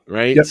dragon in it,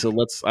 right? Yep. So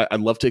I'd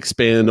love to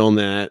expand on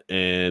that.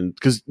 And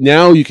because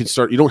now you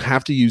don't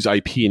have to use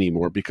IP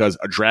anymore, because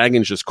a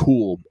dragon's just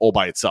cool all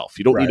by itself.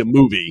 You don't need a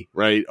movie,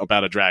 right,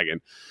 about a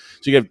dragon.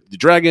 So you have the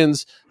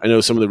dragons. I know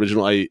some of the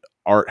original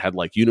art had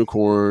like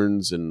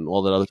unicorns and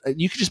all that other.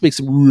 You could just make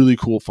some really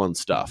cool, fun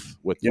stuff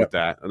with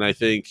that. And I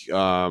think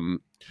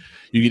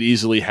you could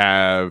easily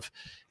have.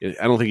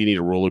 I don't think you need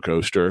a roller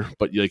coaster,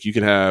 but you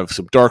can have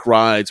some dark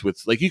rides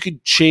with you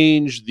could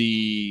change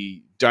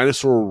the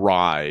dinosaur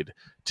ride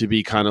to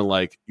be kind of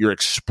like you're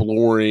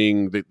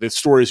exploring. The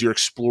story is you're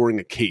exploring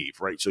a cave,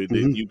 right? So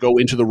you go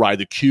into the ride.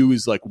 The queue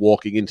is like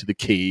walking into the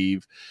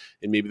cave,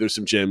 and maybe there's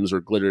some gems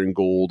or glittering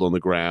gold on the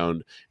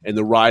ground. And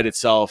the ride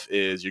itself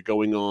is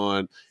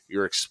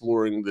you're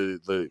exploring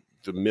the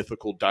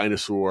mythical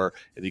dinosaur,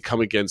 and you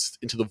come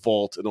into the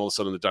vault, and all of a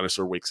sudden the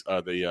dinosaur wakes.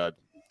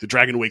 The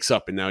dragon wakes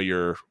up, and now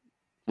you're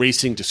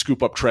racing to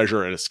scoop up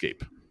treasure and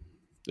escape,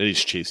 and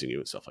he's chasing you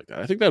and stuff like that.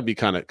 I think that would be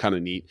kind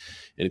of neat,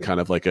 and kind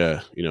of like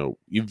you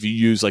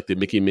use like the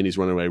Mickey and Minnie's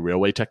Runaway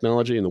Railway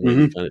technology and the way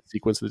you kind of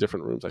sequence the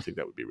different rooms. I think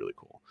that would be really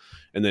cool.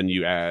 And then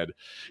you add,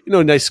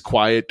 a nice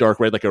quiet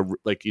dark ride, a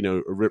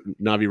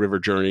Navi River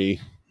Journey.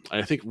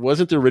 I think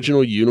wasn't the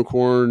original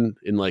unicorn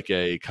in like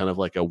a kind of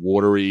like a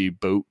watery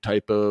boat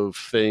type of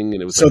thing,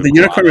 and it was so the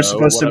unicorn was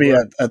supposed to be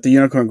at the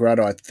Unicorn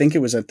Grotto. I think it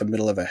was at the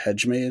middle of a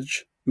hedge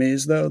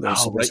maze though.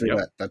 There's supposed to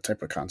be that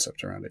type of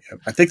concept around it.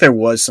 I think there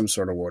was some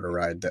sort of water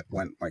ride that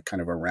went like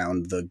kind of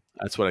around the.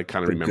 That's what I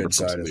kind of remember from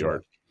some of the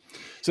art.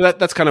 So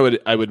that's kind of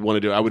what I would want to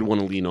do. I would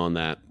want to lean on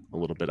that. a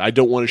little bit. I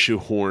don't want to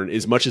shoehorn,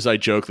 as much as I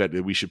joke that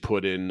we should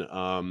put in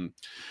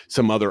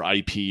some other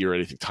IP or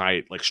anything, tie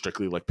it like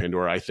strictly like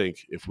Pandora. I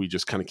think if we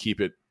just kind of keep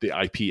it the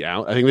IP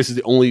out, I think this is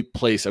the only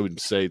place I would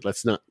say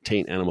let's not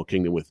taint Animal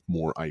Kingdom with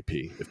more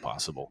IP if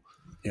possible.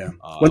 Yeah.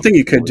 One thing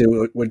you could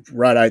do,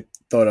 Rod, I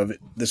thought of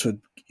this would,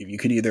 you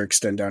could either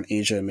extend down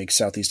Asia and make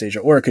Southeast Asia,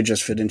 or it could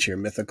just fit into your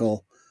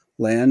mythical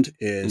land,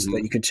 is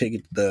that you could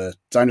take the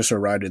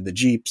dinosaur ride in the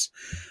Jeeps,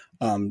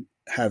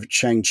 have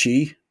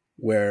Shang-Chi,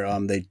 where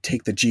they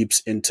take the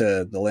Jeeps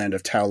into the land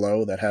of Ta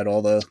Lo that had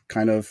all the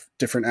kind of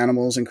different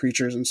animals and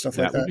creatures and stuff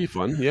like that. That would be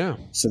fun, yeah.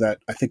 So that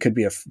I think could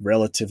be a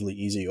relatively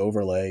easy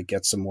overlay,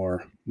 get some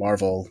more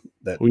Marvel.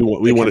 That we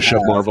want to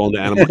shove Marvel into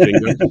Animal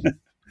Kingdom.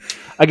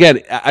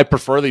 Again, I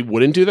prefer they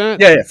wouldn't do that.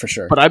 Yeah, for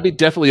sure. But I'd be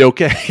definitely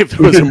okay if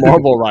there was a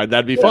Marvel ride.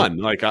 That'd be fun.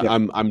 Like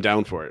I'm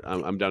down for it.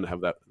 I'm down to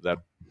have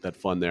that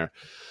fun there.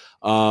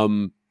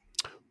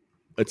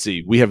 Let's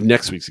see. We have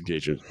next week's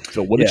engagement.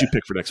 So what did you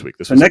pick for next week?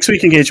 So next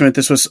week engagement,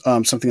 this was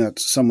something that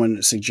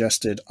someone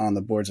suggested on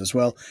the boards as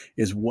well,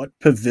 is what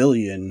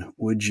pavilion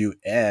would you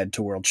add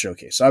to World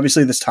Showcase? So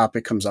obviously this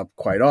topic comes up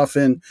quite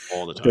often.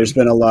 All the time. There's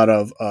been a lot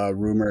of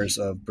rumors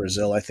of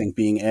Brazil, I think,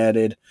 being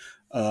added.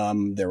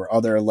 There were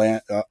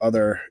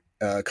other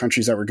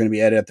countries that were going to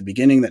be added at the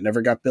beginning that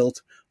never got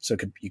built. So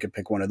you could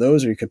pick one of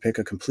those, or you could pick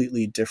a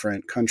completely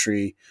different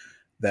country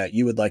that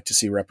you would like to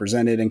see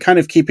represented, and kind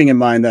of keeping in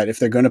mind that if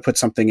they're going to put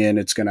something in,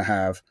 it's going to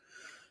have,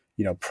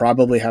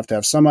 probably have to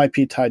have some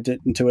IP tied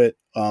into it,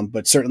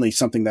 but certainly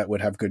something that would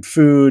have good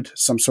food,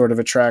 some sort of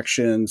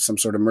attraction, some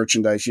sort of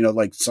merchandise,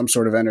 like some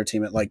sort of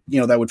entertainment, like,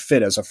 that would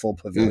fit as a full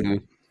pavilion.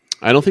 Mm-hmm.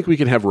 I don't think we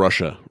can have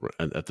Russia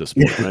at this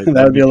point. Right?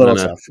 That would be a little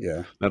tough.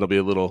 Yeah. That'll be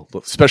a little,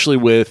 especially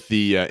with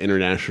the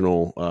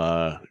international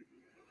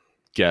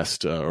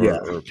guest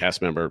or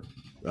cast member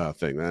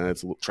thing.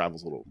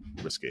 Travel's a little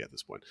risky at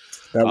this point.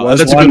 That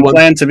was one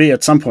plan to be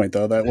at some point,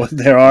 though.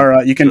 There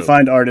are you can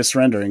find artist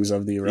renderings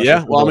of the Russian.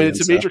 Yeah, well, I mean,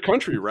 it's a major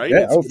country, right?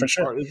 Yeah, for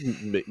sure.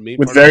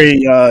 With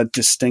very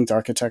distinct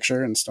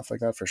architecture and stuff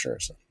like that, for sure.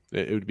 So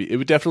it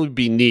would definitely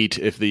be neat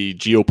if the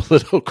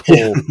geopolitical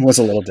was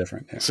a little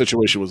different. Yeah.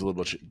 Situation was a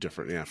little bit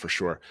different. Yeah, for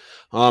sure.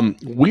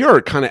 We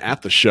are kind of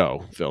at the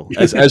show, Phil.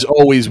 As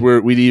always,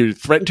 we either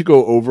threaten to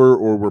go over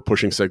or we're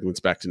pushing segments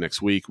back to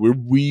next week.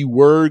 We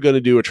were going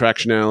to do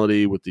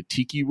Attractionality with the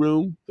Tiki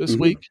Room this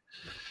week.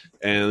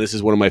 And this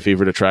is one of my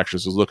favorite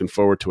attractions. I was looking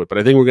forward to it. But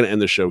I think we're going to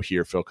end the show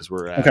here, Phil, because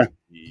we're at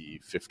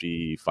the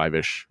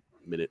 55-ish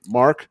minute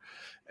mark.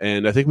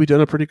 And I think we've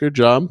done a pretty good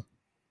job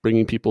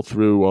bringing people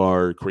through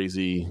our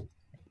crazy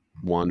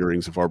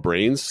wanderings of our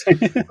brains.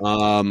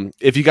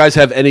 If you guys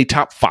have any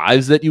top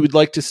fives that you would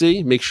like to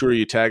see, make sure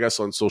you tag us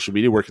on social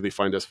media. Where can they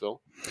find us, Phil?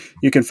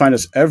 You can find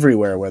us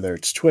everywhere, whether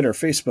it's Twitter,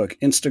 Facebook,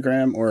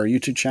 Instagram, or our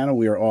YouTube channel.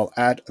 We are all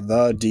at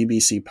the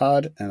DBC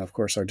Pod, and of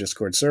course our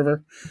Discord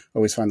server.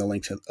 Always find the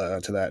link to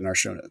that in our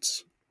show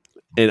notes.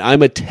 And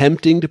I'm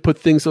attempting to put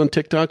things on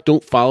TikTok.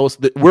 Don't follow us.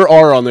 We're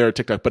on there on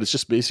TikTok, but it's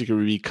just basically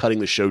me cutting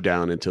the show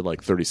down into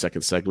like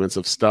 30-second segments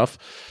of stuff.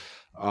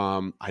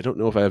 I don't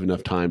know if I have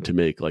enough time to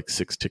make like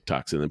 6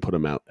 TikToks and then put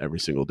them out every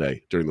single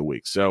day during the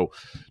week. So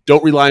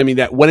don't rely on me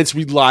that when it's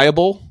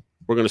reliable,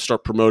 we're going to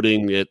start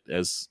promoting it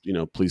as,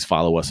 please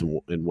follow us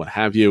and what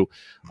have you.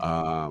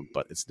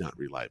 But it's not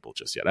reliable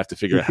just yet. I have to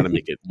figure out how to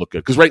make it look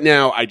good. Because right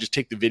now I just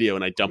take the video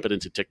and I dump it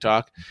into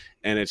TikTok,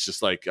 and it's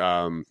just like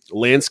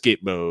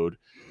landscape mode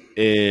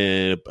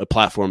in a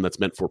platform that's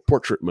meant for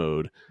portrait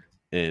mode.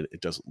 And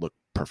it doesn't look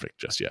perfect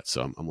just yet.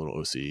 So I'm a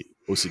little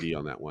OCD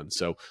on that one.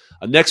 So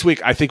next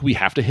week, I think we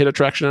have to hit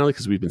Attractionality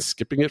because we've been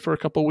skipping it for a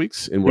couple of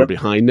weeks and we're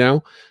behind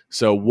now.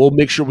 So we'll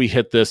make sure we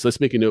hit this. Let's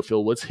make a note,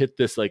 Phil. Let's hit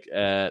this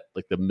at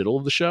the middle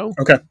of the show.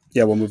 Okay.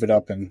 Yeah, we'll move it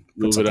up and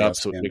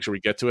so make sure we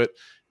get to it.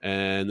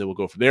 And then we'll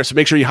go from there. So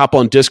make sure you hop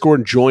on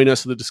Discord and join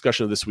us in the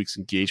discussion of this week's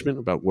engagement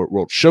about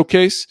World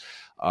Showcase.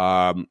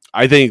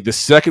 I think the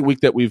second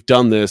week that we've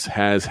done this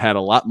has had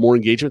a lot more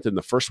engagement than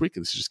the first week.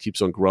 This just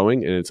keeps on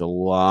growing, and it's a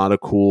lot of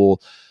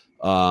cool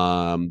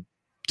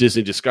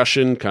Disney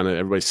discussion, kind of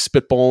everybody's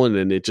spitballing,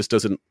 and it just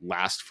doesn't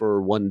last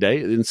for one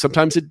day. And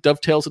sometimes it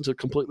dovetails into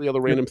completely other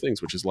random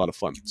things, which is a lot of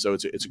fun. So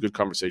it's a good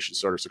conversation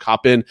starter. So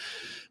hop in.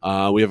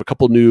 We have a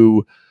couple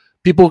new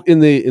people in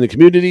the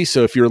community.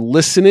 So if you're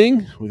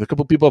listening, a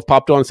couple people have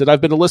popped on and said,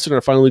 I've been a listener. I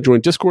finally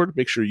joined Discord.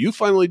 Make sure you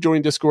finally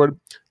join Discord.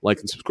 Like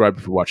and subscribe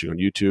if you're watching on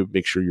YouTube.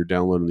 Make sure you're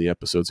downloading the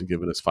episodes and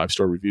giving us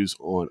 5-star reviews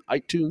on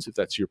iTunes if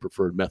that's your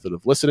preferred method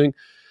of listening.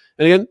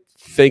 And again,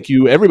 thank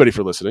you everybody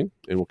for listening,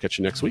 and we'll catch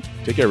you next week.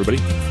 Take care, everybody.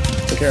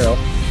 Take care,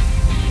 all.